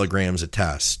 300 milligrams a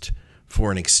test for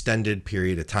an extended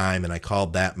period of time, and I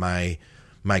called that my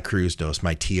cruise dose,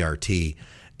 my TRT.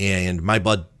 And my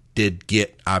blood did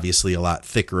get obviously a lot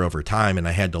thicker over time, and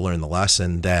I had to learn the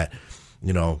lesson that,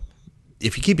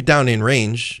 if you keep it down in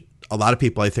range, a lot of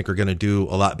people I think are going to do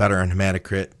a lot better on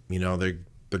hematocrit.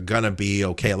 They're going to be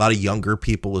okay. A lot of younger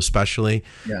people especially.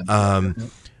 Yeah.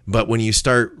 But when you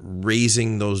start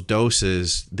raising those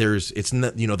doses, there's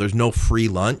no free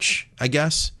lunch, I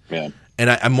guess. Yeah. And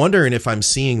I'm wondering if I'm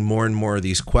seeing more and more of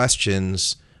these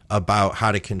questions about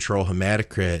how to control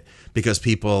hematocrit because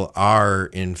people are,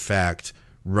 in fact,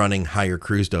 running higher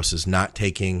cruise doses, not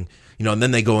taking, and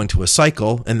then they go into a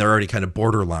cycle and they're already kind of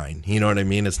borderline. You know what I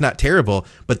mean? It's not terrible,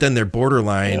 but then they're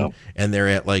borderline and they're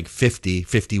at like 50,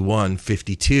 51,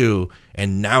 52,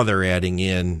 and now they're adding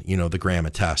in, the gram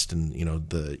of test and,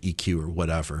 the EQ or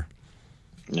whatever.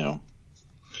 Yeah,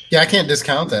 I can't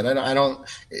discount that. I don't.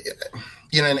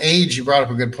 In age, you brought up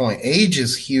a good point. Age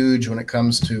is huge when it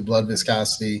comes to blood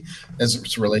viscosity as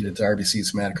it's related to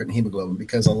RBCs, hematocrit, and hemoglobin,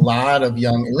 because a lot of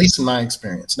young, at least in my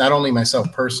experience, not only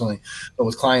myself personally, but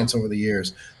with clients over the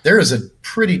years, there is a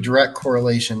pretty direct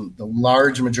correlation the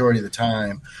large majority of the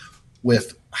time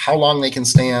with how long they can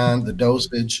stay on, the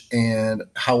dosage, and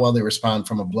how well they respond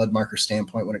from a blood marker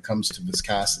standpoint when it comes to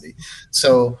viscosity.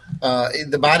 So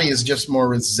the body is just more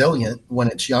resilient when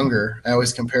it's younger. I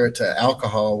always compare it to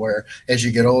alcohol, where as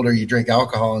you get older, you drink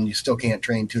alcohol and you still can't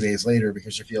train 2 days later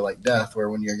because you feel like death, where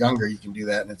when you're younger, you can do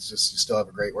that and it's just, you still have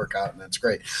a great workout and that's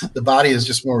great. The body is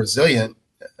just more resilient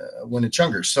when it's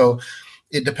younger. So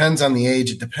it depends on the age.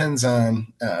 It depends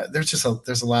on, there's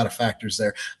a lot of factors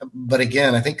there. But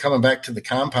again, I think coming back to the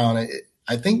compound,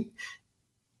 I think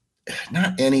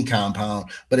not any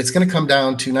compound, but it's going to come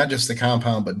down to not just the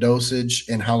compound, but dosage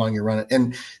and how long you're running.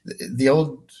 And the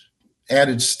old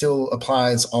adage still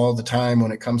applies all the time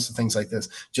when it comes to things like this.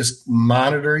 Just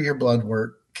monitor your blood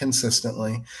work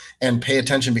consistently and pay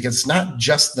attention, because it's not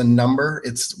just the number,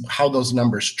 it's how those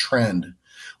numbers trend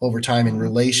over time in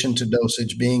relation to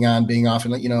dosage, being on, being off.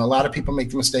 And, a lot of people make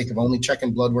the mistake of only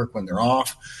checking blood work when they're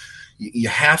off. You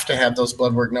have to have those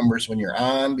blood work numbers when you're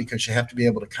on, because you have to be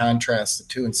able to contrast the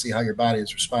two and see how your body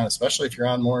is responding, especially if you're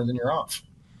on more than you're off.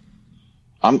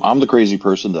 I'm the crazy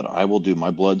person that I will do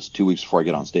my bloods 2 weeks before I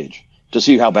get on stage to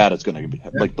see how bad it's going to be,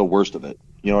 like the worst of it.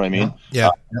 You know what I mean? Yeah.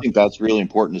 I think that's really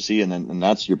important to see, and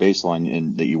that's your baseline,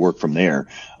 and that you work from there.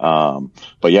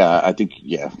 But yeah, I think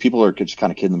people are just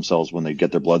kind of kidding themselves when they get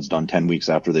their bloods done 10 weeks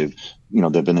after they've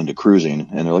been into cruising,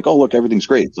 and they're like, "Oh, look, everything's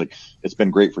great." It's like, it's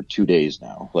been great for 2 days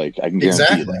now. Like, I can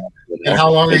guarantee you that. And how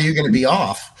long are you going to be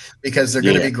off? Because they're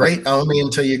going to be great only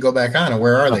until you go back on. And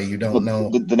where are they? You don't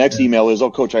know. The next email is, "Oh,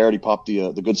 coach, I already popped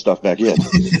the good stuff back in."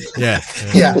 Yeah,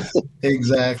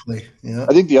 exactly. Yeah.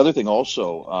 I think the other thing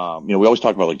also, we always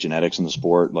talk about like genetics in the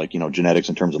sport, like, genetics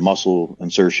in terms of muscle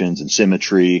insertions and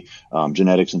symmetry,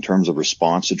 genetics in terms of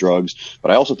response to drugs.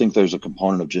 But I also think there's a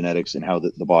component of genetics in how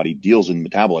the body deals and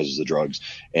metabolizes the drugs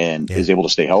and is able to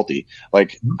stay healthy.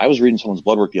 Like, I was reading someone's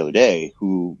blood work the other day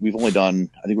who we've only done,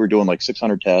 I think we were doing like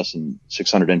 600 tests and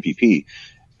 600 NPP.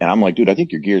 And I'm like, dude, I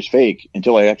think your gear's fake,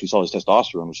 until I actually saw his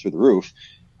testosterone was through the roof.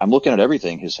 I'm looking at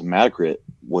everything. His hematocrit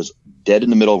was dead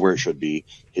in the middle of where it should be.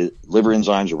 His liver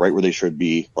enzymes are right where they should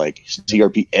be. Like,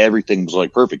 CRP, everything was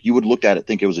like perfect. You would look at it,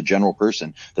 think it was a general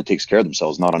person that takes care of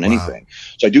themselves, not on anything.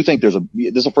 So I do think this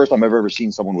is the first time I've ever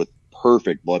seen someone with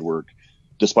perfect blood work,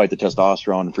 despite the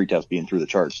testosterone and free test being through the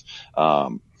charts.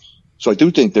 So I do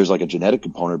think there's like a genetic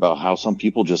component about how some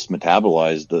people just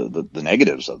metabolize the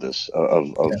negatives of this,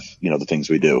 the things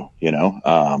we do,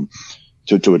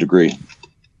 to a degree.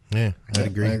 Yeah, I'd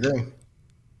agree. I agree.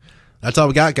 That's all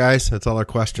we got, guys. That's all our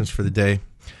questions for the day.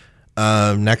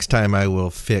 Next time I will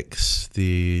fix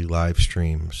the live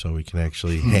stream so we can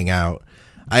actually hang out.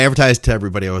 I advertised to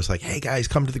everybody. I was like, "Hey guys,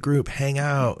 come to the group, hang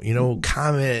out,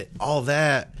 comment, all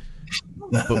that."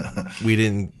 But we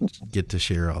didn't get to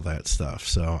share all that stuff.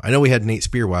 So I know we had Nate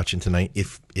Spear watching tonight,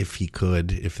 if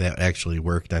that actually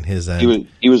worked on his end.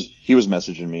 He was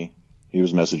messaging me. He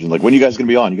was messaging like, "When are you guys gonna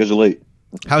be on? You guys are late."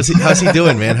 How's he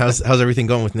doing, man? How's everything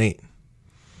going with Nate?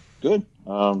 Good.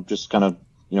 Just kind of,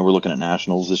 we're looking at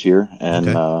nationals this year,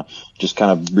 and just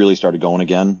kind of really started going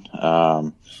again.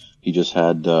 He just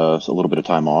had a little bit of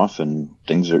time off, and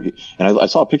things are. And I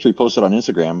saw a picture he posted on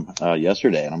Instagram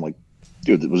yesterday, and I'm like,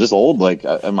 dude, was this old? Like,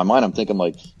 in my mind, I'm thinking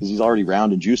like, he's already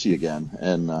round and juicy again.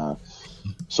 And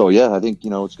so yeah, I think it's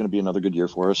going to be another good year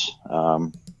for us.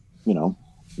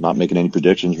 Not making any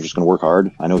predictions. We're just going to work hard.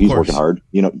 I know he's working hard.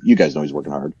 You guys know he's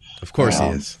working hard. Of course he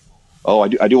is. Oh,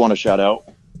 I do want to shout out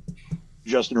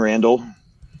Justin Randall.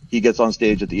 He gets on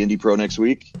stage at the Indy Pro next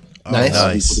week.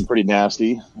 Nice. He's looking pretty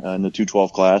nasty in the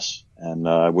 212 class, and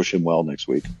I wish him well next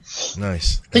week.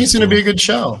 Nice. I think it's going to be a good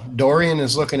show. Dorian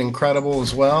is looking incredible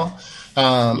as well.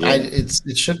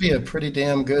 It should be a pretty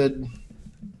damn good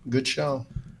show.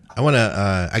 I want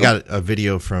to. I got a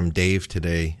video from Dave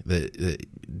today.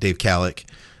 Dave Calick.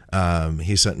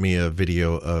 He sent me a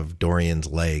video of Dorian's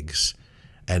legs,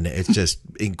 and it's just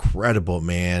incredible,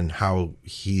 man, how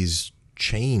he's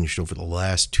changed over the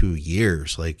last 2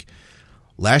 years. Like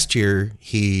last year,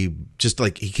 he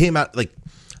came out like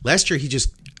last year.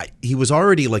 He was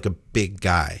already like a big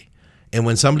guy. And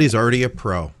when somebody's already a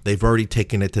pro, they've already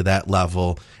taken it to that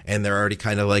level, and they're already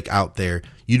kind of like out there,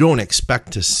 you don't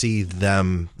expect to see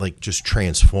them like just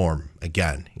transform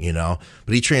again,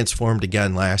 But he transformed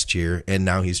again last year, and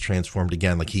now he's transformed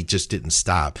again. Like, he just didn't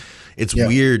stop. It's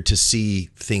weird to see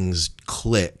things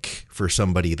click for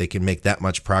somebody. They can make that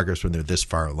much progress when they're this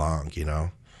far along,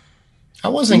 I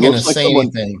wasn't going to say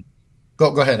anything.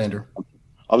 Go ahead, Andrew.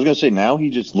 I was going to say, now he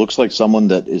just looks like someone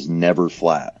that is never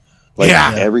flat. Like,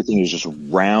 everything is just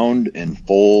round and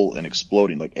full and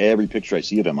exploding. Like, every picture I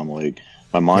see of him, I'm like,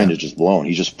 my mind is just blown.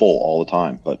 He's just full all the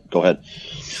time. But go ahead.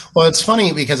 Well, it's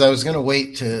funny because I was going to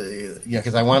wait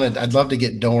because I'd love to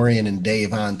get Dorian and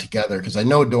Dave on together, because I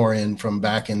know Dorian from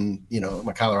back in,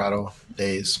 my Colorado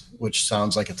days, which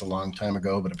sounds like it's a long time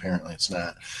ago, but apparently it's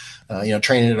not.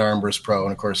 Training at Armbrust Pro,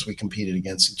 and of course we competed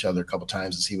against each other a couple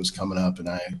times as he was coming up, and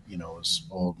I, was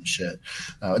old and shit.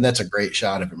 And that's a great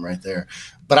shot of him right there.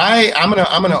 But I'm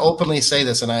gonna openly say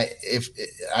this, and if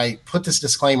I put this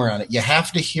disclaimer on it, you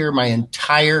have to hear my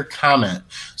entire comment.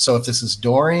 So if this is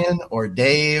Dorian or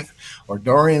Dave or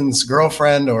Dorian's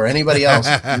girlfriend or anybody else,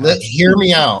 hear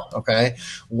me out, okay?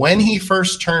 When he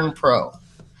first turned pro,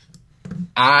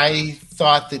 I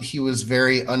thought that he was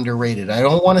very underrated. I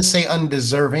don't want to say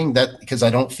undeserving, that because I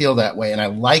don't feel that way. And I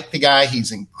like the guy.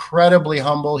 He's incredibly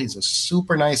humble. He's a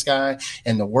super nice guy.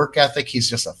 And the work ethic, he's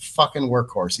just a fucking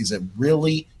workhorse. He's a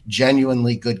really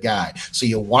genuinely good guy. So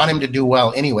you want him to do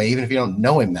well anyway, even if you don't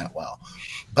know him that well.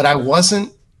 But I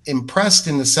wasn't impressed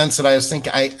in the sense that I was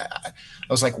thinking, I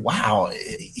was like, wow,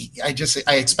 I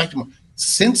expected him.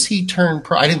 Since he turned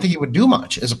pro, I didn't think he would do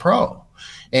much as a pro.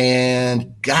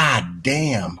 And God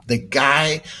damn, the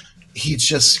guy, it's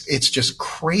just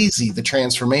crazy, the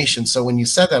transformation. So when you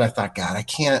said that, I thought, God, I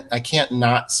can't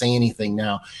not say anything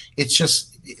now. It's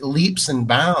just leaps and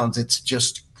bounds. It's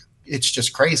just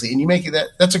crazy. And you make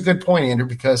that's a good point, Andrew,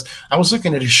 because I was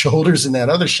looking at his shoulders in that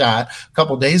other shot a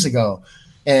couple of days ago.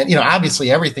 And, obviously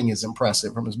everything is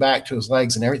impressive from his back to his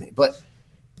legs and everything, but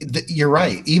you're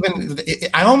right. Even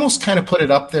I almost kind of put it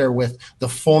up there with the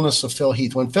fullness of Phil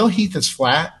Heath. When Phil Heath is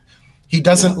flat, he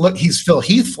doesn't look, he's Phil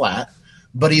Heath flat,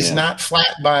 but he's not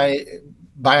flat by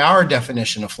our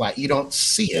definition of flat. You don't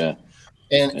see it.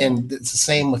 And it's the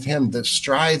same with him. The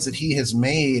strides that he has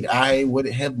made, I would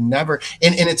have never,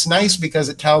 and it's nice because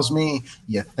it tells me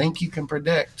you think you can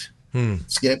predict.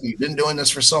 Skip, you've been doing this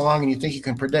for so long and you think you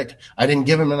can predict. I didn't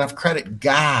give him enough credit.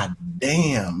 God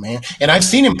damn, man. And I've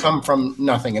seen him come from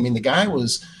nothing. I mean, the guy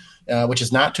was, which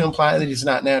is not to imply that he's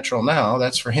not natural now.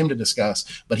 That's for him to discuss.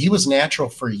 But he was natural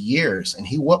for years and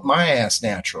he whooped my ass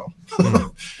natural.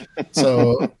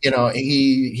 So,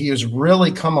 he has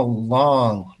really come a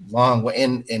long way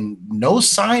and no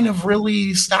sign of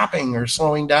really stopping or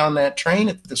slowing down that train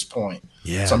at this point.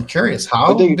 Yeah. So I'm curious,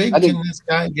 how big can this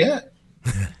guy get?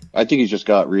 I think he's just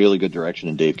got really good direction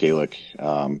in Dave Kalick.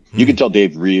 You can tell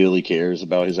Dave really cares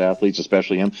about his athletes,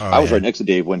 especially him. I was right next to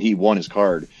Dave when he won his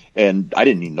card, and I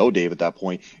didn't even know Dave at that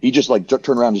point. He just turned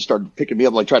around and just started picking me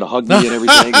up, tried to hug me and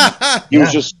everything. And he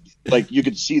was just you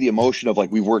could see the emotion of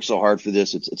we've worked so hard for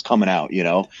this. It's coming out,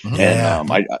 And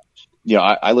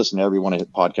I listen to every one of his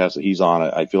podcasts that he's on.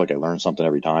 I feel like I learn something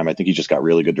every time. I think he's just got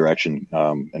really good direction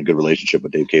and a good relationship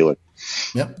with Dave Kalick.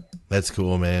 Yep. That's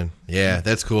cool, man. Yeah,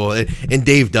 that's cool. And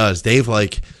Dave does. Dave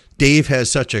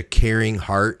has such a caring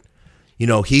heart.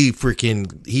 He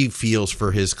feels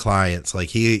for his clients.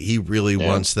 He really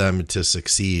wants them to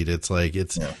succeed. It's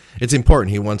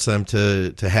important. He wants them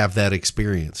to have that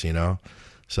experience,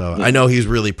 So I know he's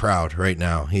really proud right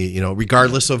now. He,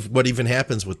 regardless of what even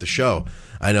happens with the show,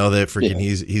 I know that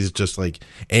he's just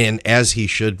and as he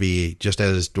should be, just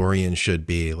as Dorian should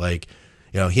be.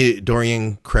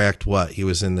 Dorian cracked what? He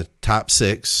was in the top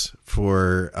 6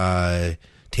 for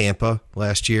Tampa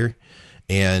last year,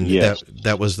 and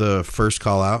that was the first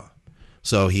call out.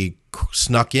 So he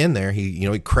snuck in there.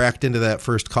 He cracked into that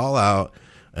first call out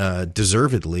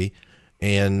deservedly,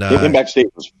 and him backstage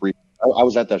was freaky. I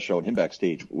was at that show, and him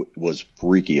backstage was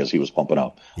freaky as he was pumping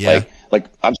up. Yeah.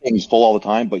 I'm saying he's full all the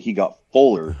time, but he got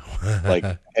fuller,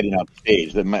 heading out the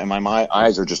stage. My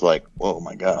eyes are just oh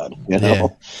my God, Yeah.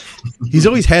 He's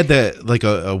always had that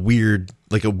a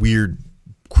weird,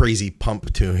 crazy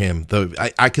pump to him. Though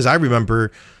because I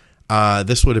remember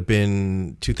this would have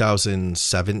been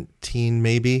 2017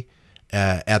 maybe.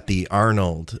 At the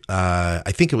Arnold,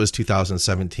 I think it was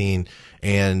 2017,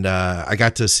 and I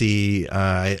got to see.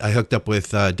 I hooked up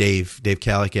with Dave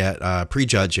Kalick at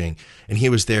prejudging, and he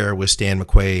was there with Stan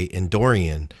McQuay and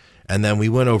Dorian, and then we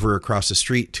went over across the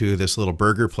street to this little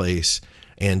burger place,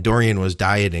 and Dorian was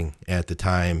dieting at the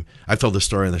time. I've told the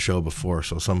story on the show before,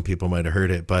 so some people might have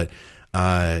heard it, but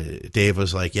Dave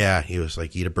was like, "Yeah," he was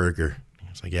like, "Eat a burger." He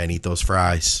was like, "Yeah, and eat those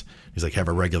fries." He's like, "Have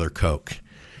a regular Coke."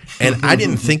 And I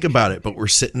didn't think about it, but we're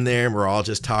sitting there and we're all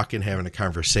just talking, having a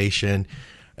conversation.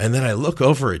 And then I look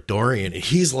over at Dorian and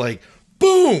he's like,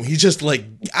 boom, he's just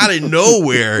out of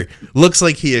nowhere. Looks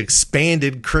like he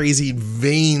expanded, crazy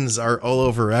veins are all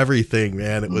over everything,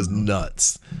 man. It was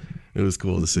nuts. It was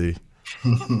cool to see.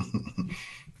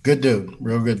 Good dude,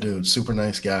 real good dude, super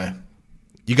nice guy.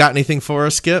 You got anything for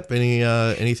us, Skip?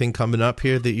 Anything coming up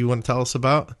here that you want to tell us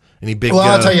about? Any big? Well,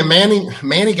 I'll tell you,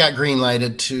 Manny got green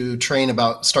lighted to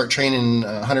start training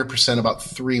 100% about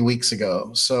 3 weeks ago.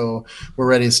 So we're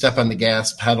ready to step on the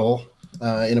gas pedal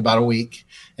in about a week,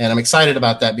 and I'm excited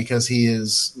about that because he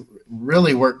has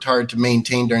really worked hard to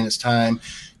maintain during this time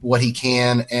what he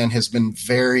can, and has been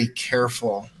very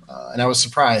careful. And I was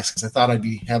surprised because I thought I'd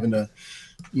be having to,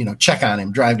 check on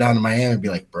him, drive down to Miami, and be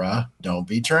like, "Bruh, don't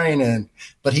be training."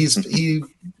 But he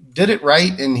did it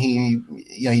right, and he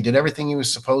did everything he was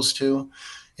supposed to.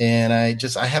 And I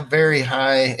have very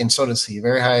high, and so does he,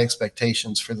 very high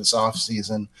expectations for this off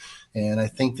season. And I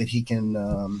think that he can.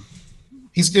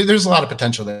 There's a lot of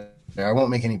potential there. I won't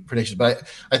make any predictions, but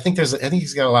I think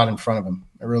he's got a lot in front of him.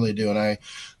 I really do, and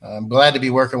I'm glad to be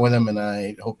working with him, and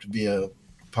I hope to be a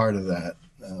part of that.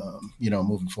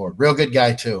 Moving forward, real good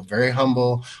guy too. Very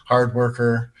humble, hard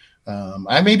worker.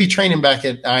 I may be training back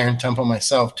at Iron Temple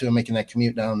myself too, making that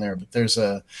commute down there. But there's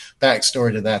a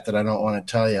backstory to that I don't want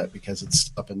to tell yet because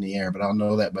it's up in the air. But I'll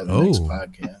know that by the next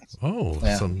podcast. Oh,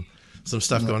 yeah. Some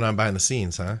stuff going on behind the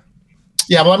scenes, huh?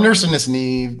 Yeah, well, I'm nursing this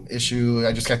knee issue.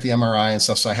 I just got the MRI and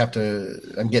stuff, so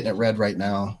I'm getting it read right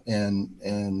now and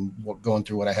going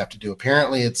through what I have to do.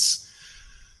 Apparently, it's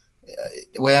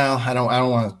well, I don't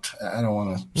want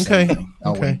to. Okay.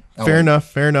 Okay. Fair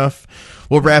enough.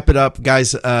 We'll wrap it up,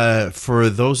 guys. For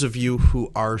those of you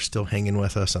who are still hanging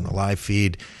with us on the live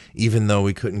feed, even though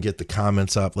we couldn't get the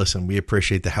comments up, listen, we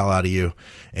appreciate the hell out of you,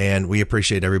 and we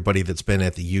appreciate everybody that's been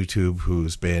at the YouTube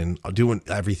who's been doing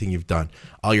everything you've done.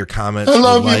 All your comments, I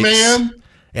love you, man.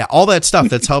 Yeah, all that stuff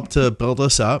that's helped to build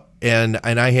us up, and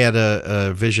I had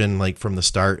a vision like from the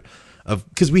start.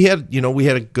 Because we had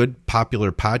a good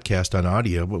popular podcast on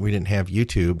audio, but we didn't have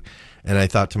YouTube. And I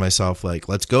thought to myself, like,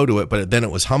 let's go to it. But then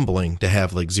it was humbling to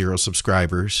have like 0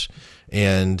 subscribers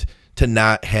and to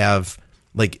not have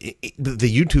the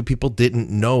YouTube people didn't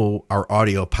know our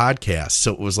audio podcast.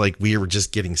 So it was like we were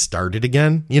just getting started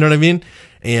again. You know what I mean?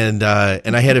 And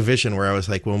I had a vision where I was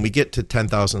like, when we get to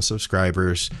 10,000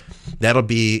 subscribers, that'll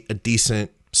be a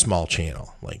decent small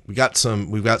channel. Like we've got some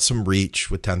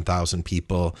reach with 10,000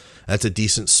 people. That's a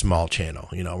decent small channel.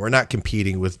 We're not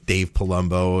competing with Dave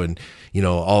Palumbo and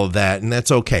all of that, and that's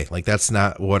okay. Like that's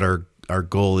not what our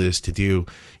goal is to do.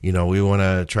 We want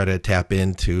to try to tap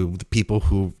into the people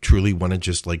who truly want to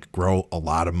just like grow a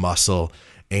lot of muscle,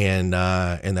 and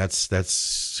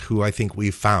that's who I think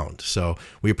we've found. So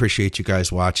we appreciate you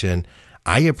guys watching.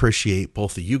 I appreciate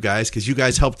both of you guys because you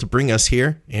guys helped to bring us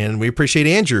here, and we appreciate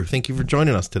Andrew. Thank you for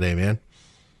joining us today, man.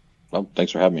 Well,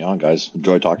 thanks for having me on, guys.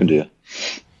 Enjoy talking to you.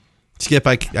 Skip,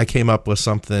 I came up with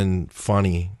something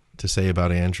funny to say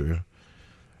about Andrew.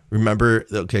 Remember,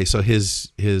 okay, so his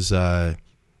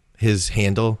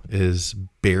handle is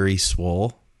Barry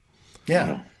Swole.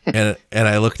 Yeah. And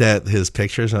I looked at his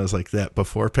pictures and I was like, that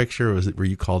before picture, were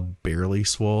you called Barely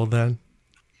Swole then?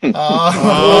 Hit the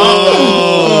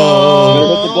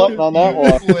button on that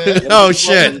one. Oh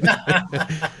shit.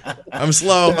 I'm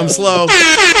slow.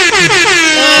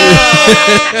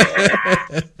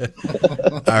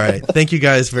 All right. Thank you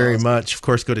guys very much. Of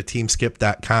course, go to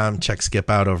teamskip.com. Check Skip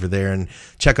out over there and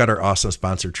check out our awesome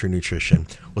sponsor, True Nutrition.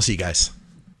 We'll see you guys.